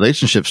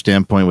relationship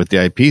standpoint with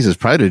the IPs, is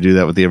probably to do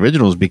that with the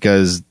originals,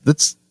 because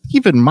let's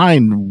keep in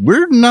mind,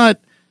 we're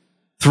not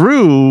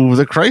through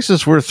the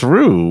crisis we're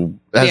through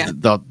as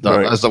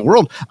as the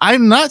world.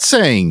 I'm not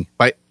saying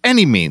by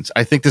any means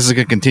I think this is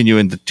going to continue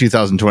into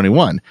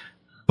 2021,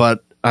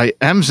 but I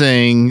am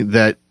saying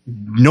that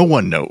no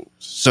one knows.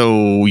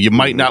 So you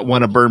might not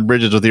want to burn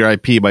bridges with your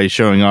IP by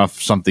showing off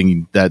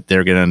something that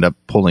they're going to end up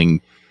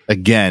pulling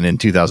again in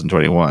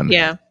 2021.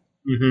 Yeah.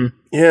 Mm-hmm.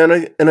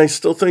 Yeah, and I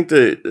still think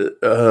that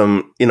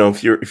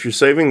if you're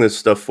saving this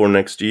stuff for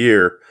next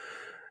year,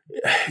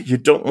 you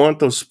don't want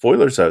those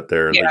spoilers out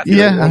there.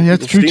 Yeah, Like,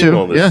 that's true too.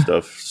 All this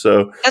stuff.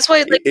 So that's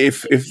why, like,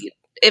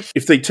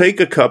 if they take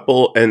a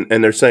couple and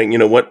they're saying, you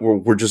know what,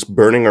 we're just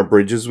burning our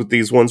bridges with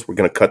these ones, we're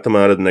going to cut them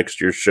out of next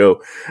year's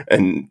show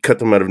and cut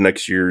them out of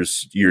next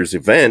year's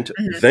event,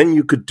 then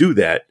you could do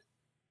that.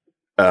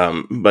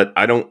 But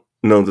I don't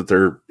know that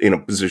they're in a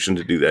position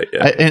to do that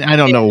yet. And I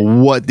don't know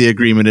what the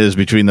agreement is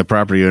between the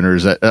property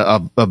owners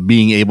of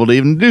being able to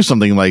even do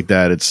something like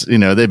that. It's,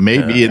 they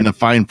may be in the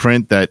fine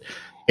print that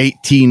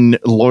 18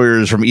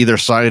 lawyers from either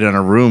side in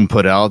a room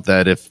put out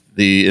that if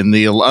in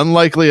the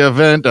unlikely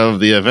event of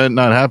the event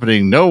not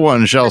happening, no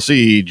one shall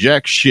see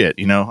jack shit.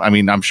 I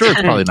mean, I'm sure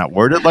it's probably not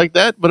worded like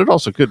that, but it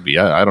also could be.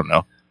 I don't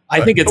know. I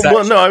think it's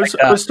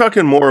I was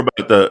talking more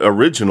about the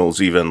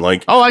originals, even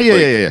like. Oh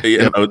yeah. They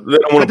don't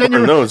want to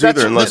burn those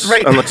either, unless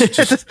it's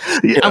just.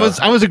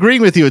 I was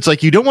agreeing with you. It's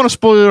like you don't want to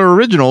spoil your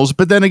originals,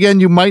 but then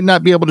again, you might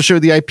not be able to show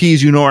the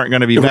IPs aren't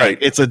going to be back.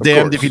 It's a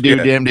damned if you do,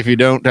 damned if you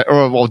don't,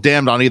 or well,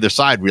 damned on either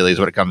side. Really, is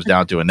what it comes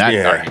down to in that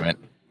argument.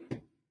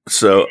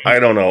 So I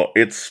don't know.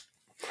 It's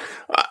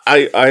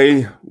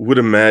I would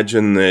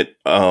imagine that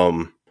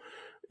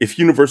if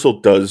Universal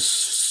does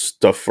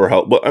stuff for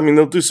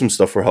they'll do some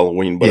stuff for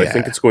Halloween, but I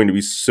think it's going to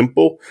be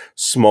simple,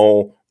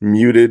 small,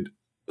 muted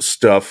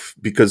stuff,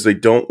 because they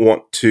don't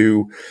want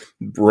to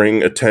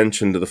bring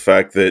attention to the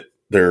fact that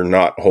they're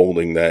not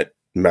holding that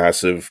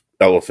massive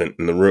elephant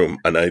in the room.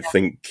 And I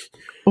think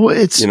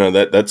that's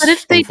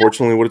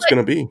unfortunately what it's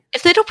going to be.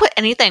 If they don't put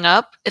anything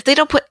up, if they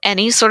don't put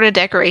any sort of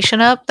decoration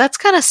up, that's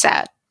kind of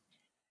sad.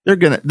 They're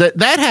gonna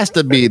that has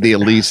to be the at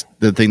least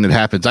the thing that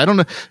happens. I don't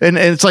know, and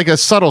it's like a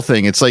subtle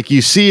thing. It's like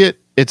you see it,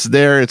 it's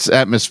there, it's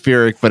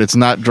atmospheric, but it's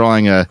not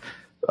drawing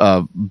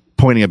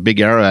pointing a big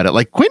arrow at it.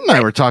 Like Quinn and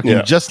I were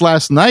talking just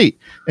last night,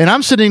 and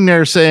I'm sitting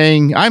there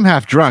saying, I'm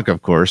half drunk,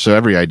 of course, so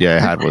every idea I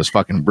had was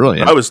fucking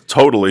brilliant. I was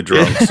totally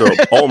drunk, so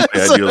all my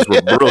ideas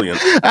were brilliant.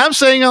 I'm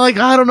saying,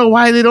 I don't know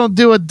why they don't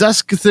do a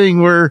dusk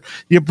thing where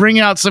you bring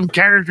out some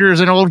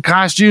characters in old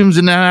costumes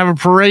and then have a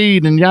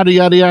parade and yada,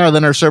 yada, yada.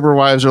 Then our sober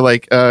wives are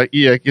like,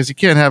 because you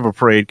can't have a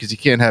parade because you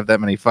can't have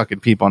that many fucking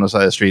people on the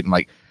side of the street. And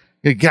like,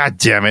 God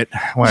damn it.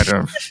 Why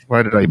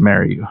did I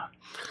marry you?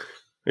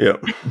 Yeah.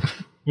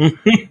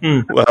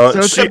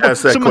 Well, she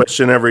asks that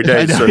question every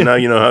day, so now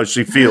you know how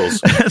she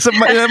feels. So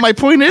my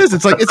point is,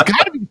 it's like it's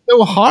got to be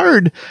so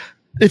hard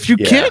if you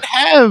can't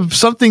have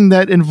something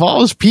that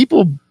involves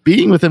people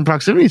being within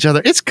proximity to each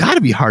other. It's got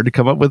to be hard to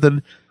come up with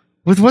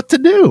what to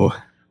do.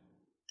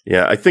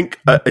 Yeah, I think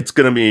it's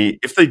going to be,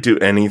 if they do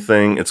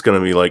anything, it's going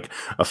to be like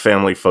a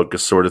family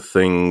focused sort of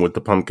thing with the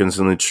pumpkins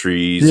and the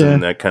trees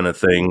and that kind of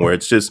thing, where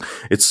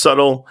it's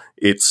subtle.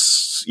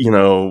 It's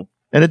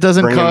and it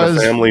doesn't cause the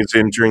families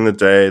in during the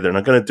day. They're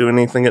not going to do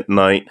anything at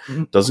night.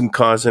 Doesn't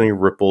cause any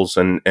ripples,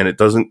 and it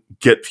doesn't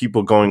get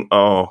people going,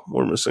 oh,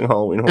 we're missing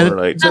Halloween Horror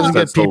Nights. It doesn't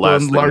get people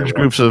in large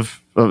groups of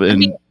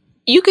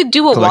you could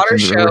do a water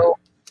show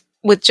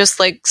with just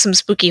like some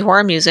spooky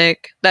horror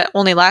music that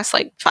only lasts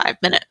like 5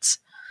 minutes.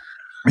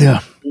 Yeah.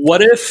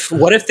 What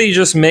if they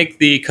just make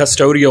the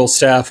custodial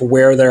staff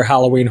wear their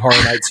Halloween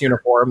Horror Nights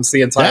uniforms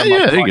the entire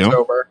month of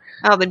October?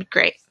 Oh, that'd be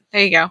great.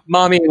 There you go.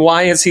 Mommy,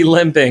 why is he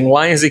limping?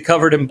 Why is he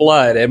covered in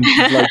blood? And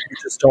you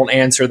just don't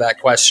answer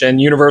that question.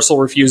 Universal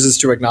refuses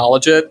to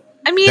acknowledge it.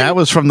 I mean, that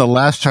was from the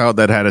last child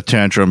that had a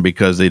tantrum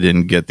because they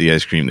didn't get the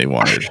ice cream they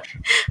wanted.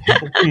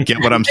 Get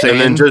what I'm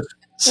saying?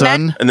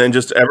 And then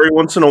just every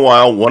once in a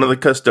while, one of the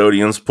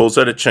custodians pulls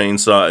out a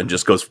chainsaw and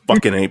just goes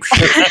fucking ape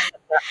shit.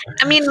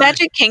 I mean,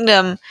 Magic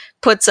Kingdom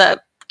puts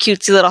up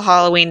cutesy little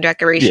Halloween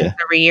decorations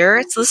every year.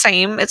 It's the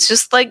same. It's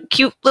just like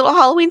cute little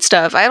Halloween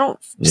stuff. I don't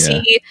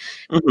see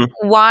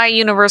why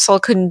Universal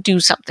couldn't do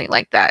something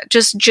like that.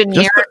 Just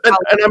generic. And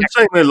I'm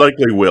saying they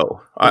likely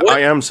will.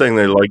 I am saying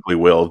they likely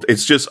will.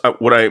 It's just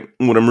what I'm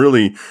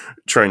really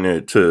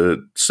trying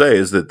to say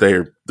is that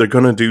they're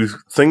going to do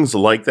things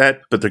like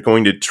that, but they're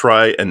going to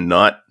try and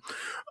not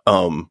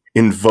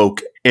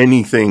invoke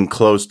anything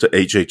close to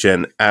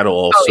HHN at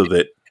all,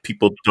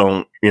 people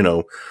don't,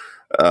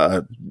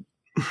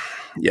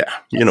 yeah,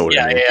 you know what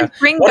I mean. Yeah.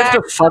 Bring What back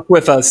if to fuck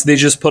with us? They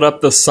just put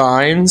up the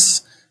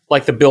signs,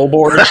 like the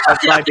billboards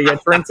outside the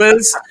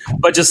entrances,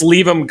 but just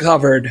leave them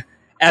covered.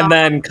 And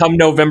then come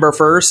November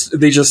 1st,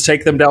 they just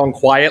take them down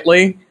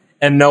quietly,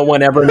 and no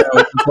one ever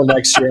knows until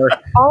next year.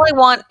 all I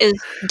want is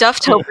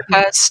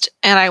Dufftoberfest,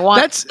 and I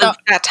want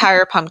that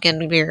tire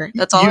pumpkin beer.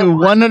 That's all I You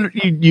want.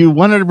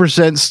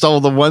 100% stole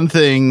the one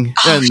thing,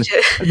 and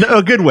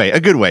a good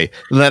way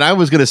that I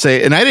was going to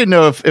say, and I didn't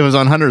know if it was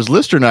on Hunter's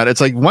list or not.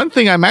 It's like one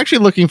thing I'm actually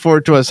looking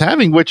forward to us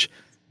having, which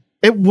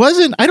it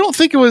wasn't. I don't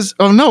think it was.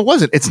 Oh no, it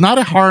wasn't. It's not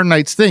a Horror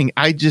Nights thing.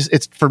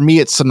 It's for me,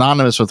 it's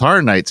synonymous with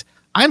Horror Nights.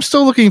 I'm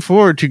still looking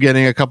forward to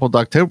getting a couple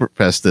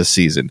Ducktoberfest this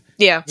season.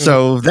 Yeah.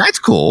 So that's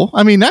cool.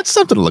 I mean, that's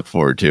something to look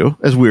forward to,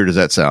 as weird as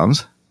that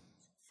sounds.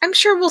 I'm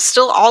sure we'll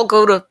still all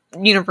go to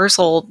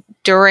Universal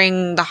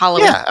during the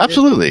Halloween. Yeah,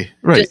 absolutely.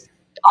 Right. Just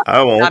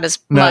I won't. not as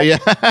much, yeah.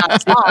 not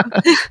as long.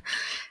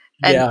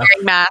 And Yeah.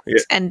 wearing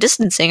masks and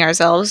distancing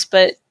ourselves,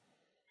 but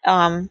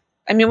I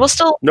mean, we'll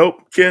still.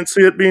 Nope, can't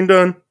see it being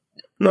done.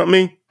 Not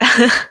me.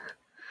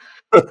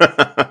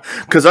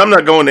 Because I'm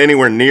not going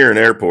anywhere near an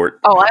airport.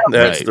 Oh, I don't.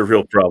 That's the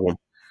real problem.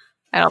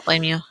 I don't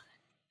blame you.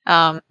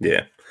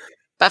 Yeah.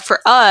 But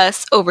for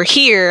us over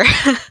here,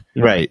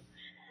 Right.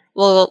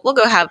 we'll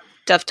go have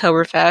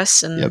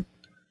Dufftoberfest and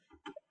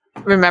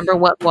remember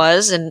what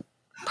was and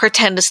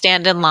pretend to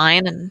stand in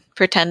line and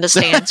pretend to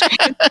stay on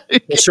screen.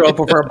 We'll show up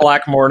with our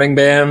black morning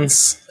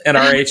bands and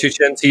our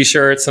HHN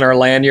t-shirts and our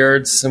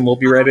lanyards, and we'll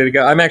be ready to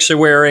go. I'm actually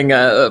wearing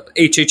a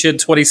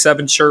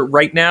HHN27 shirt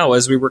right now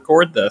as we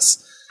record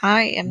this.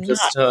 I am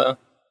Just not.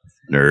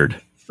 Nerd.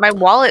 My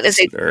wallet is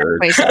a Nerd.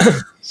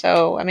 $27,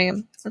 so I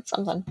mean that's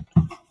something.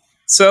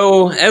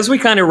 So, as we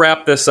kind of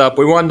wrap this up,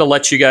 we wanted to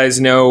let you guys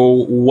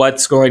know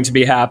what's going to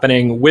be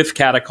happening with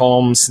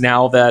Catacombs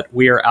now that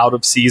we are out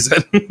of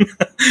season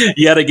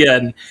yet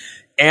again.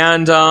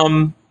 And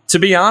to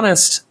be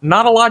honest,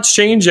 not a lot's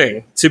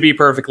changing, to be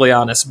perfectly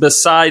honest,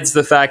 besides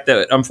the fact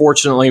that,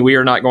 unfortunately, we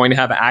are not going to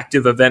have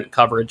active event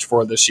coverage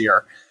for this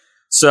year.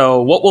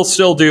 So, what we'll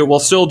still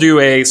do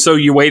a so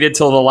you waited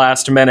till the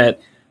last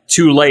minute,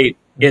 too late.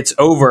 It's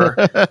over,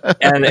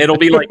 and it'll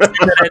be like 2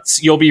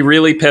 minutes. You'll be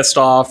really pissed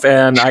off,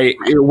 and I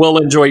will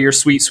enjoy your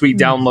sweet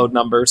download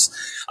numbers.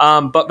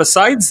 But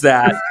besides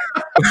that,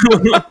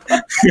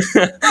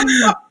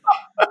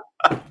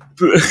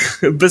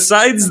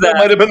 That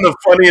might have been the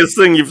funniest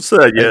thing you've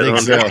said yet. I think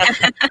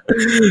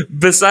so.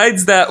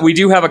 Besides that, we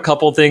do have a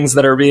couple things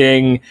that are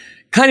being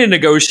kind of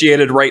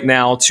negotiated right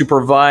now to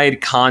provide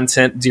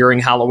content during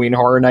Halloween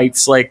Horror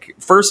Nights. Like,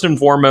 first and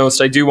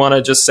foremost, I do want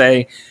to just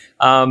say,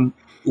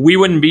 we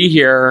wouldn't be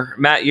here.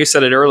 Matt, you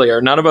said it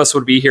earlier. None of us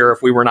would be here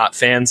if we were not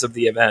fans of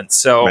the event.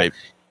 So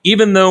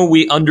even though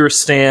we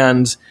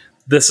understand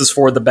this is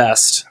for the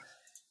best,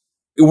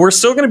 we're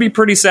still going to be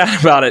pretty sad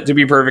about it, to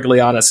be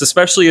perfectly honest,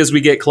 especially as we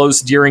get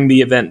close during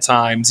the event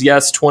times.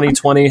 Yes,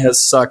 2020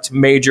 has sucked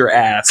major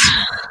ass.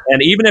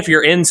 And even if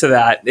you're into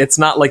that, it's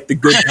not like the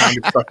good kind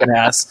of sucking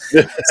ass.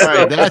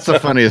 Sorry, that's the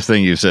funniest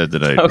thing you said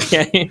tonight.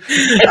 Okay.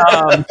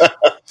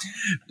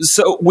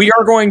 So we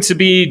are going to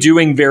be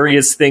doing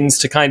various things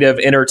to kind of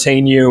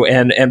entertain you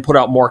and put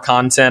out more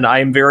content. I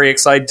am very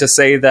excited to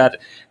say that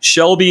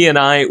Shelby and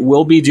I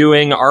will be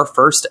doing our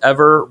first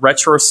ever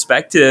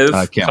retrospective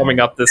coming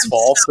up this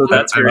fall. So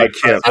that's very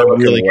exciting. I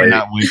really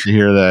cannot wait to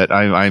hear that.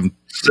 I'm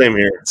Same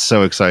here.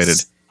 so excited.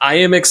 I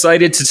am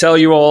excited to tell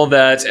you all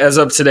that as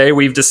of today,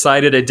 we've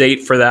decided a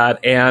date for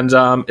that. And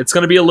it's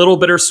going to be a little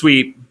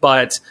bittersweet,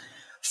 but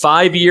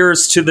 5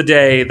 years to the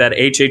day that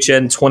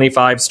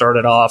HHN25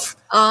 started off,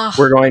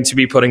 we're going to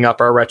be putting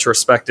up our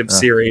retrospective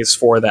series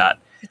for that.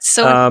 It's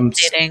so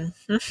intimidating.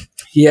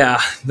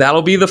 Yeah,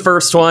 that'll be the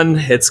first one.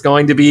 It's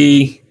going to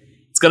be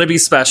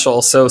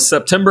special. So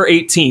September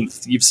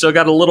 18th. You've still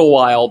got a little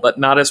while, but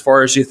not as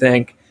far as you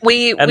think.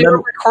 We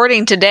were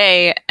recording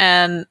today,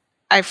 and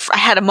I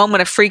had a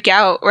moment of freak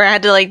out where I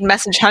had to like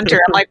message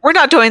Hunter. I'm like, "We're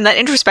not doing that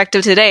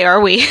introspective today, are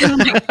we?" I'm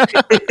like,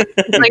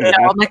 no.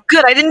 I'm like,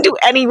 "Good, I didn't do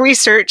any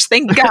research.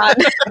 Thank God."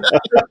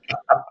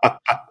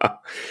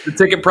 The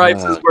ticket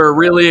prices were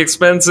really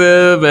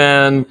expensive,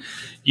 and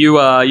you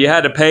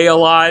had to pay a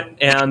lot,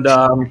 and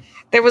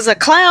there was a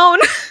clown.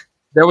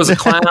 There was a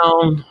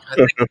clown.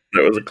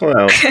 There was a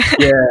clown.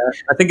 Yeah,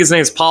 I think his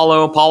name's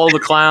Paulo the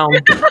clown.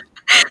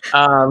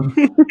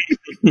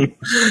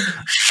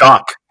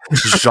 Jacques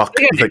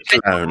the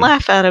clown.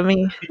 Laugh out of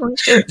me.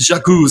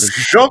 Jacques.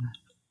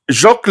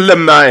 Jacques le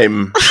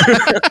mime.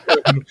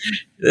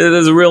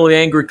 There's a really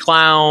angry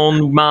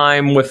clown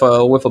mime with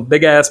a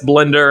big ass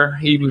blender.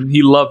 He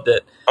loved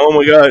it. Oh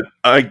my god!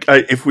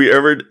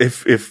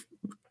 If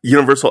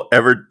Universal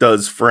ever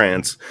does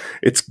France,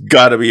 it's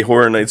got to be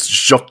Horror Nights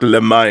Jacques le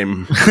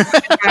mime.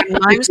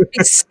 Mimes would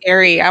be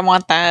scary. I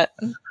want that.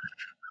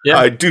 Yeah.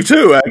 I do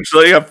too.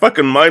 Actually,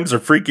 fucking mimes are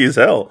freaky as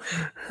hell.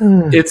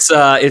 It's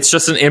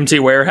just an empty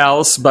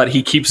warehouse, but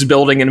he keeps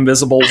building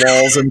invisible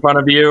walls in front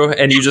of you,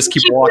 and you just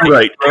keep walking.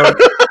 Right.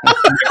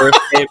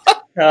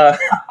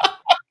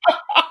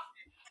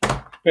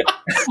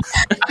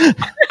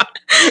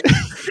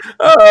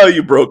 Oh,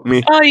 you broke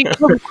me. Oh, you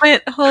killed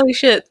Quint. Holy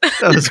shit.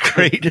 That was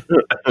great.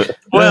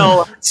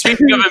 Well,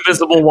 speaking of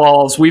invisible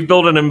walls, we've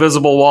built an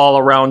invisible wall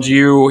around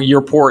you,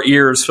 your poor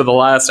ears, for the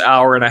last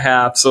hour and a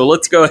half. So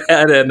let's go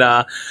ahead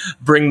and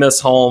bring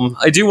this home.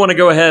 I do want to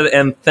go ahead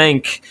and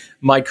thank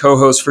my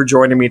co-host for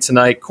joining me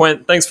tonight.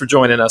 Quint, thanks for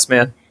joining us,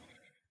 man.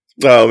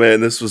 Oh man,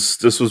 this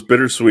was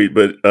bittersweet,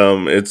 but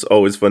it's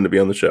always fun to be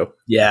on the show.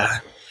 Yeah.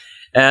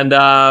 And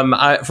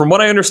from what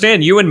I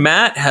understand, you and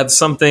Matt have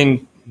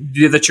something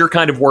that you're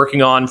kind of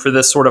working on for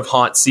this sort of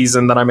haunt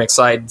season that I'm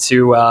excited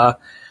to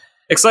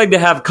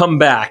have come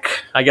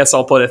back. I guess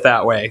I'll put it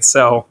that way.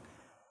 So,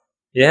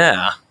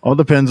 yeah. All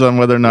depends on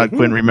whether or not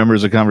Quint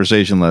remembers a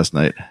conversation last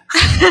night.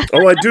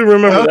 Oh, I do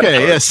remember.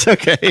 Okay, yes,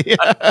 okay.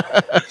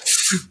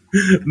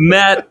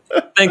 Matt,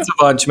 thanks a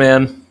bunch,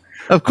 man.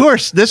 Of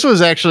course, this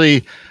was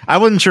actually, I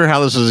wasn't sure how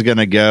this was going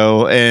to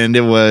go, and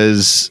it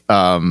was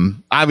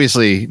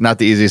obviously not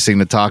the easiest thing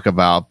to talk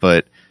about,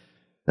 but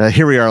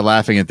here we are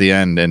laughing at the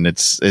end, and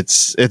it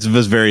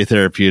was very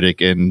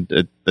therapeutic,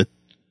 and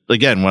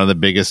again, one of the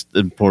biggest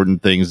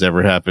important things that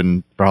ever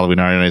happened for Halloween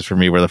Horror Nights for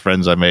me were the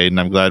friends I made, and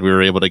I'm glad we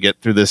were able to get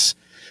through this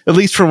at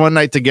least for one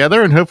night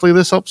together, and hopefully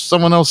this helps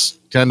someone else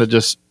kind of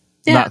just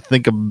not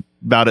think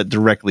about it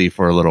directly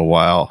for a little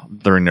while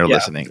during their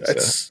listening.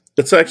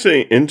 It's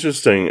actually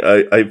interesting.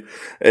 I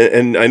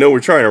know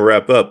we're trying to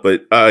wrap up,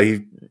 but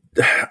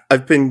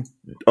I've been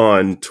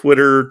on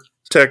Twitter,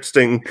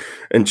 texting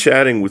and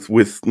chatting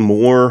with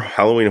more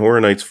Halloween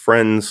Horror Nights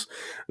friends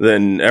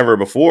than ever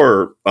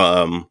before.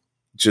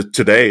 Just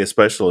today,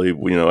 especially,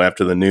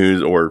 after the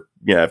news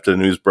after the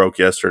news broke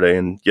yesterday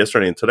and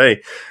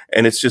today.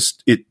 And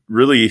it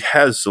really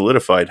has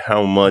solidified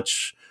how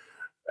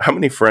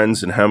many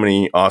friends and how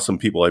many awesome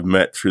people I've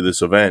met through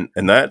this event.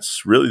 And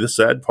that's really the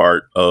sad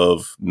part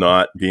of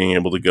not being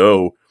able to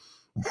go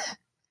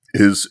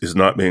is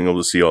not being able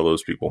to see all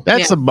those people.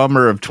 That's a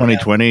bummer of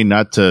 2020,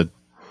 not to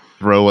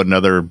throw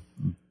another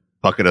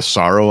bucket of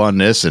sorrow on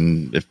this.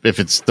 And if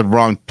it's the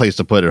wrong place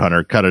to put it,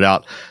 Hunter, cut it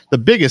out. The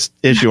biggest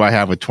issue I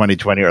have with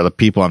 2020 are the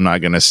people I'm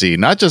not going to see,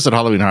 not just at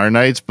Halloween Horror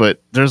Nights,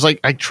 but there's I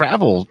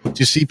travel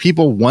to see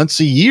people once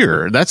a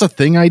year. That's a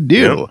thing I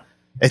do. Yeah.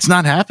 It's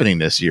not happening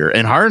this year.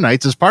 And Horror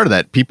Nights is part of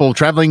that. People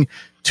traveling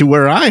to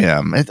where I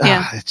am.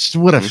 It's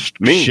what a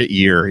shit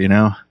year,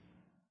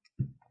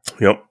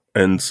 Yep.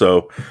 And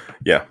so,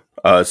 yeah.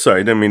 Sorry,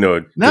 I didn't mean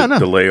to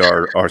delay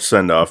our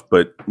send off,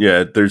 but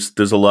yeah, there's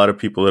a lot of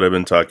people that I've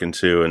been talking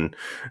to, and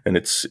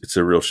it's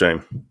a real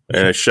shame.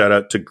 And a shout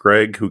out to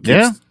Greg who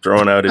keeps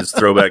throwing out his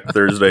Throwback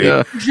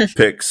Thursday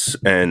picks,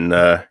 and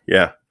I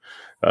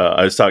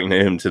was talking to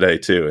him today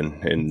too,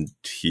 and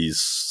he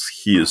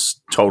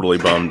is totally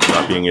bummed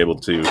not being able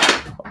to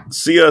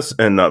see us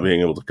and not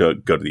being able to go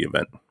to the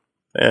event.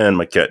 And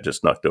my cat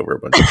just knocked over a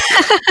bunch of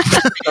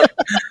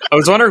I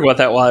was wondering what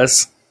that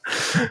was.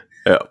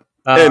 Yeah.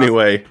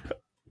 Anyway.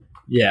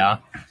 Yeah.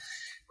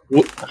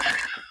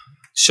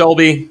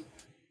 Shelby,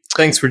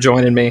 thanks for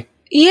joining me.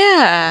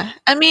 Yeah.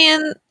 I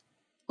mean,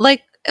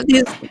 like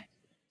these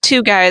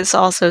two guys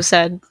also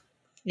said,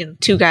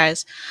 two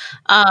guys.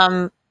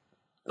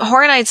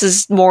 Horror Nights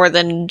is more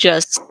than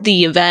just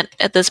the event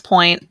at this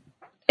point.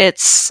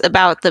 It's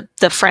about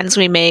the friends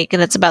we make,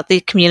 and it's about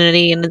the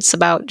community, and it's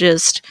about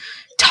just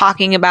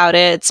talking about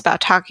it. It's about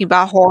talking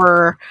about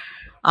horror.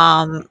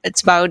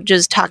 It's about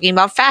just talking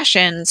about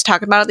fashions,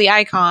 talking about the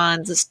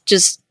icons. It's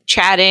just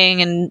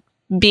chatting and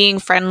being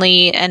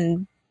friendly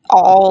and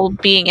all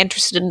being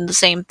interested in the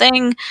same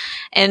thing.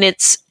 And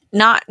it's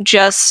not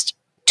just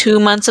 2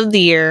 months of the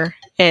year.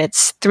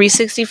 It's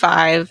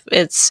 365.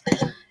 It's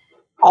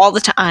all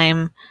the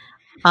time.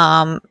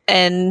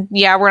 And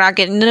yeah, we're not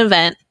getting an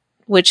event,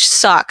 which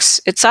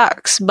sucks. It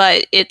sucks,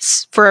 but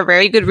it's for a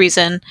very good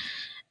reason.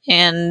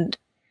 And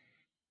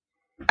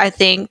I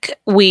think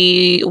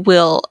we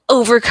will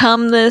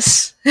overcome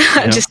this.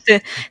 Just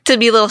to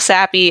be a little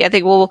sappy. I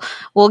think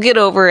we'll get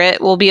over it.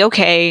 We'll be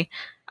okay.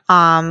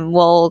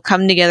 We'll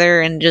come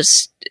together and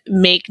just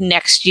make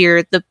next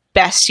year the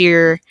best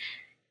year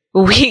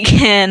we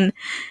can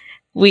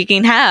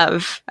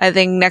have. I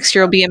think next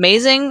year will be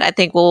amazing. I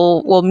think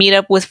we'll meet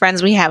up with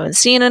friends we haven't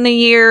seen in a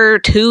year,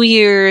 2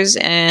 years,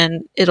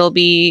 and it'll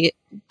be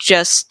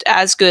just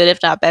as good, if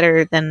not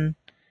better, than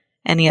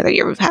any other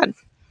year we've had.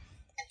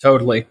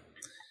 Totally.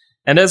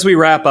 And as we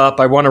wrap up,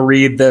 I want to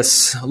read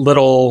this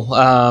little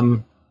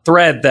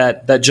thread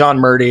that John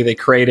Murdy, the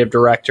creative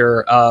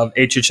director of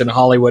HHN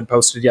Hollywood,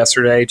 posted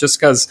yesterday, just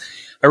because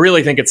I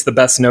really think it's the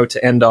best note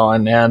to end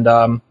on.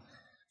 And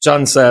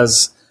John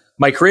says,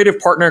 "My creative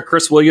partner,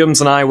 Chris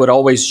Williams, and I would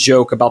always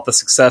joke about the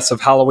success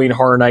of Halloween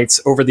Horror Nights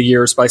over the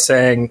years by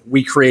saying,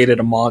 'We created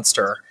a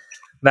monster.'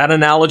 That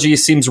analogy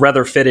seems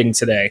rather fitting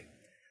today.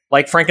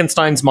 Like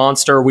Frankenstein's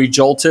monster, we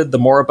jolted the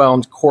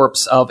moribund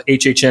corpse of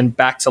HHN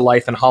back to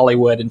life in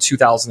Hollywood in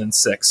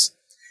 2006.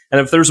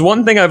 And if there's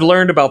one thing I've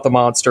learned about the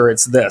monster,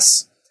 it's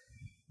this.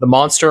 The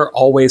monster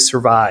always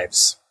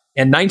survives.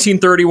 In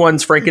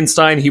 1931's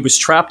Frankenstein, he was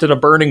trapped in a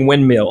burning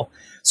windmill,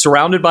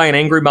 surrounded by an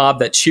angry mob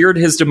that cheered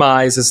his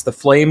demise as the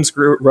flames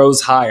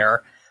rose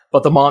higher,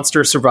 but the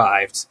monster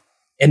survived.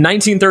 In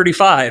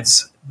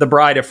 1935's The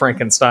Bride of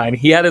Frankenstein,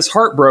 he had his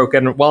heart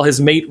broken while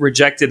his mate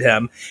rejected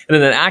him, and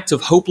in an act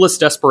of hopeless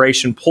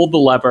desperation pulled the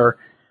lever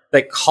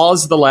that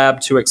caused the lab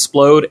to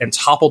explode and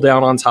topple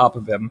down on top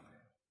of him.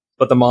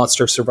 But the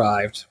monster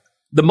survived.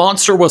 The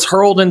monster was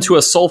hurled into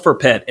a sulfur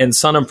pit in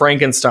Son of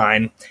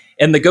Frankenstein.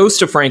 In The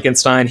Ghost of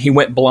Frankenstein, he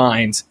went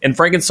blind. In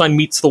Frankenstein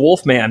Meets the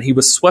Wolfman, he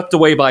was swept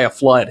away by a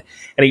flood,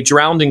 and he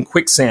drowned in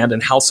quicksand in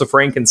House of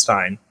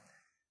Frankenstein.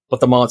 But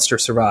the monster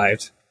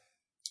survived.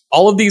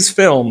 All of these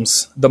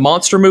films, the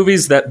monster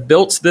movies that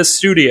built this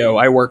studio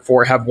I work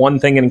for, have one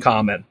thing in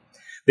common.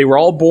 They were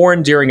all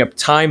born during a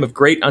time of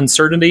great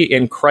uncertainty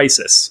and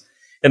crisis.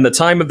 In the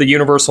time of the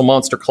Universal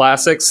Monster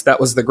Classics, that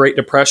was the Great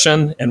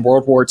Depression and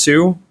World War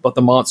II, but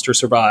the monster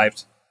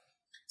survived.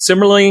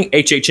 Similarly,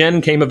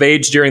 HHN came of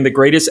age during the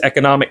greatest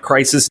economic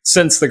crisis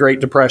since the Great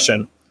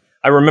Depression.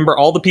 I remember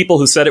all the people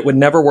who said it would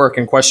never work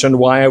and questioned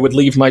why I would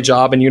leave my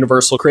job in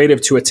Universal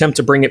Creative to attempt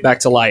to bring it back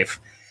to life.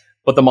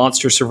 But the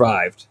monster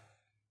survived.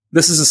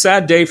 This is a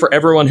sad day for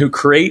everyone who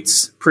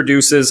creates,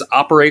 produces,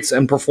 operates,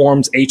 and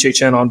performs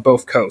HHN on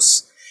both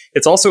coasts.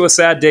 It's also a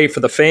sad day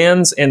for the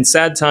fans and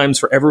sad times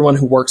for everyone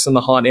who works in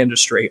the haunt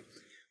industry.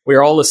 We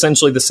are all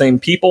essentially the same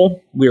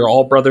people. We are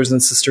all brothers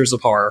and sisters of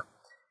horror.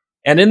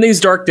 And in these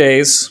dark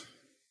days,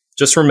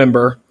 just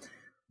remember,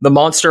 the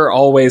monster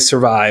always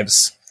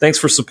survives. Thanks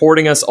for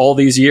supporting us all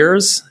these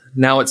years.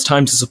 Now it's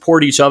time to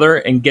support each other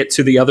and get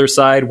to the other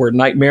side where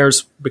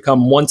nightmares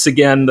become once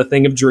again the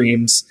thing of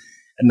dreams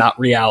and not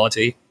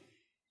reality.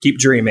 Keep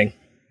dreaming.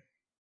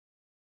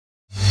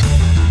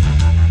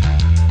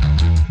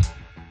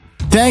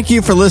 Thank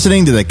you for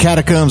listening to the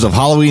Catacombs of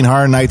Halloween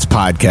Horror Nights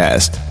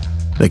podcast.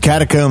 The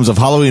Catacombs of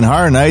Halloween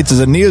Horror Nights is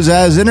a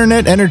Neozaz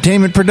internet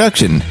entertainment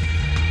production.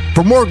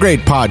 For more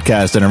great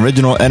podcasts and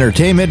original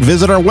entertainment,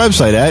 visit our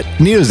website at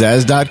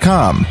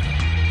neozaz.com.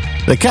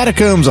 The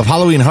Catacombs of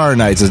Halloween Horror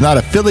Nights is not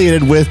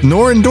affiliated with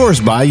nor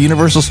endorsed by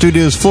Universal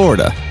Studios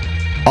Florida.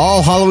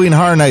 All Halloween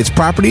Horror Nights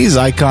properties,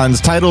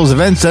 icons, titles,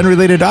 events, and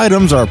related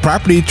items are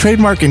property,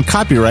 trademark, and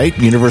copyright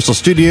Universal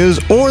Studios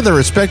or their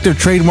respective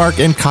trademark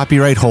and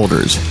copyright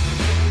holders.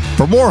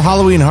 For more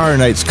Halloween Horror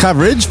Nights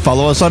coverage,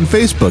 follow us on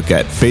Facebook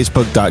at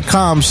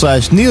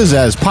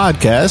facebook.com/Neozaz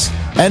Podcast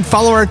and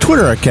follow our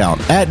Twitter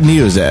account at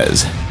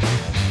Neozaz.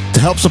 To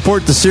help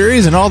support the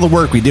series and all the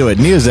work we do at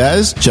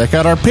Neozaz, check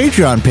out our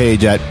Patreon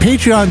page at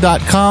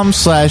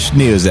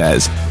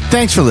patreon.com/Neozaz.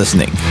 Thanks for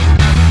listening.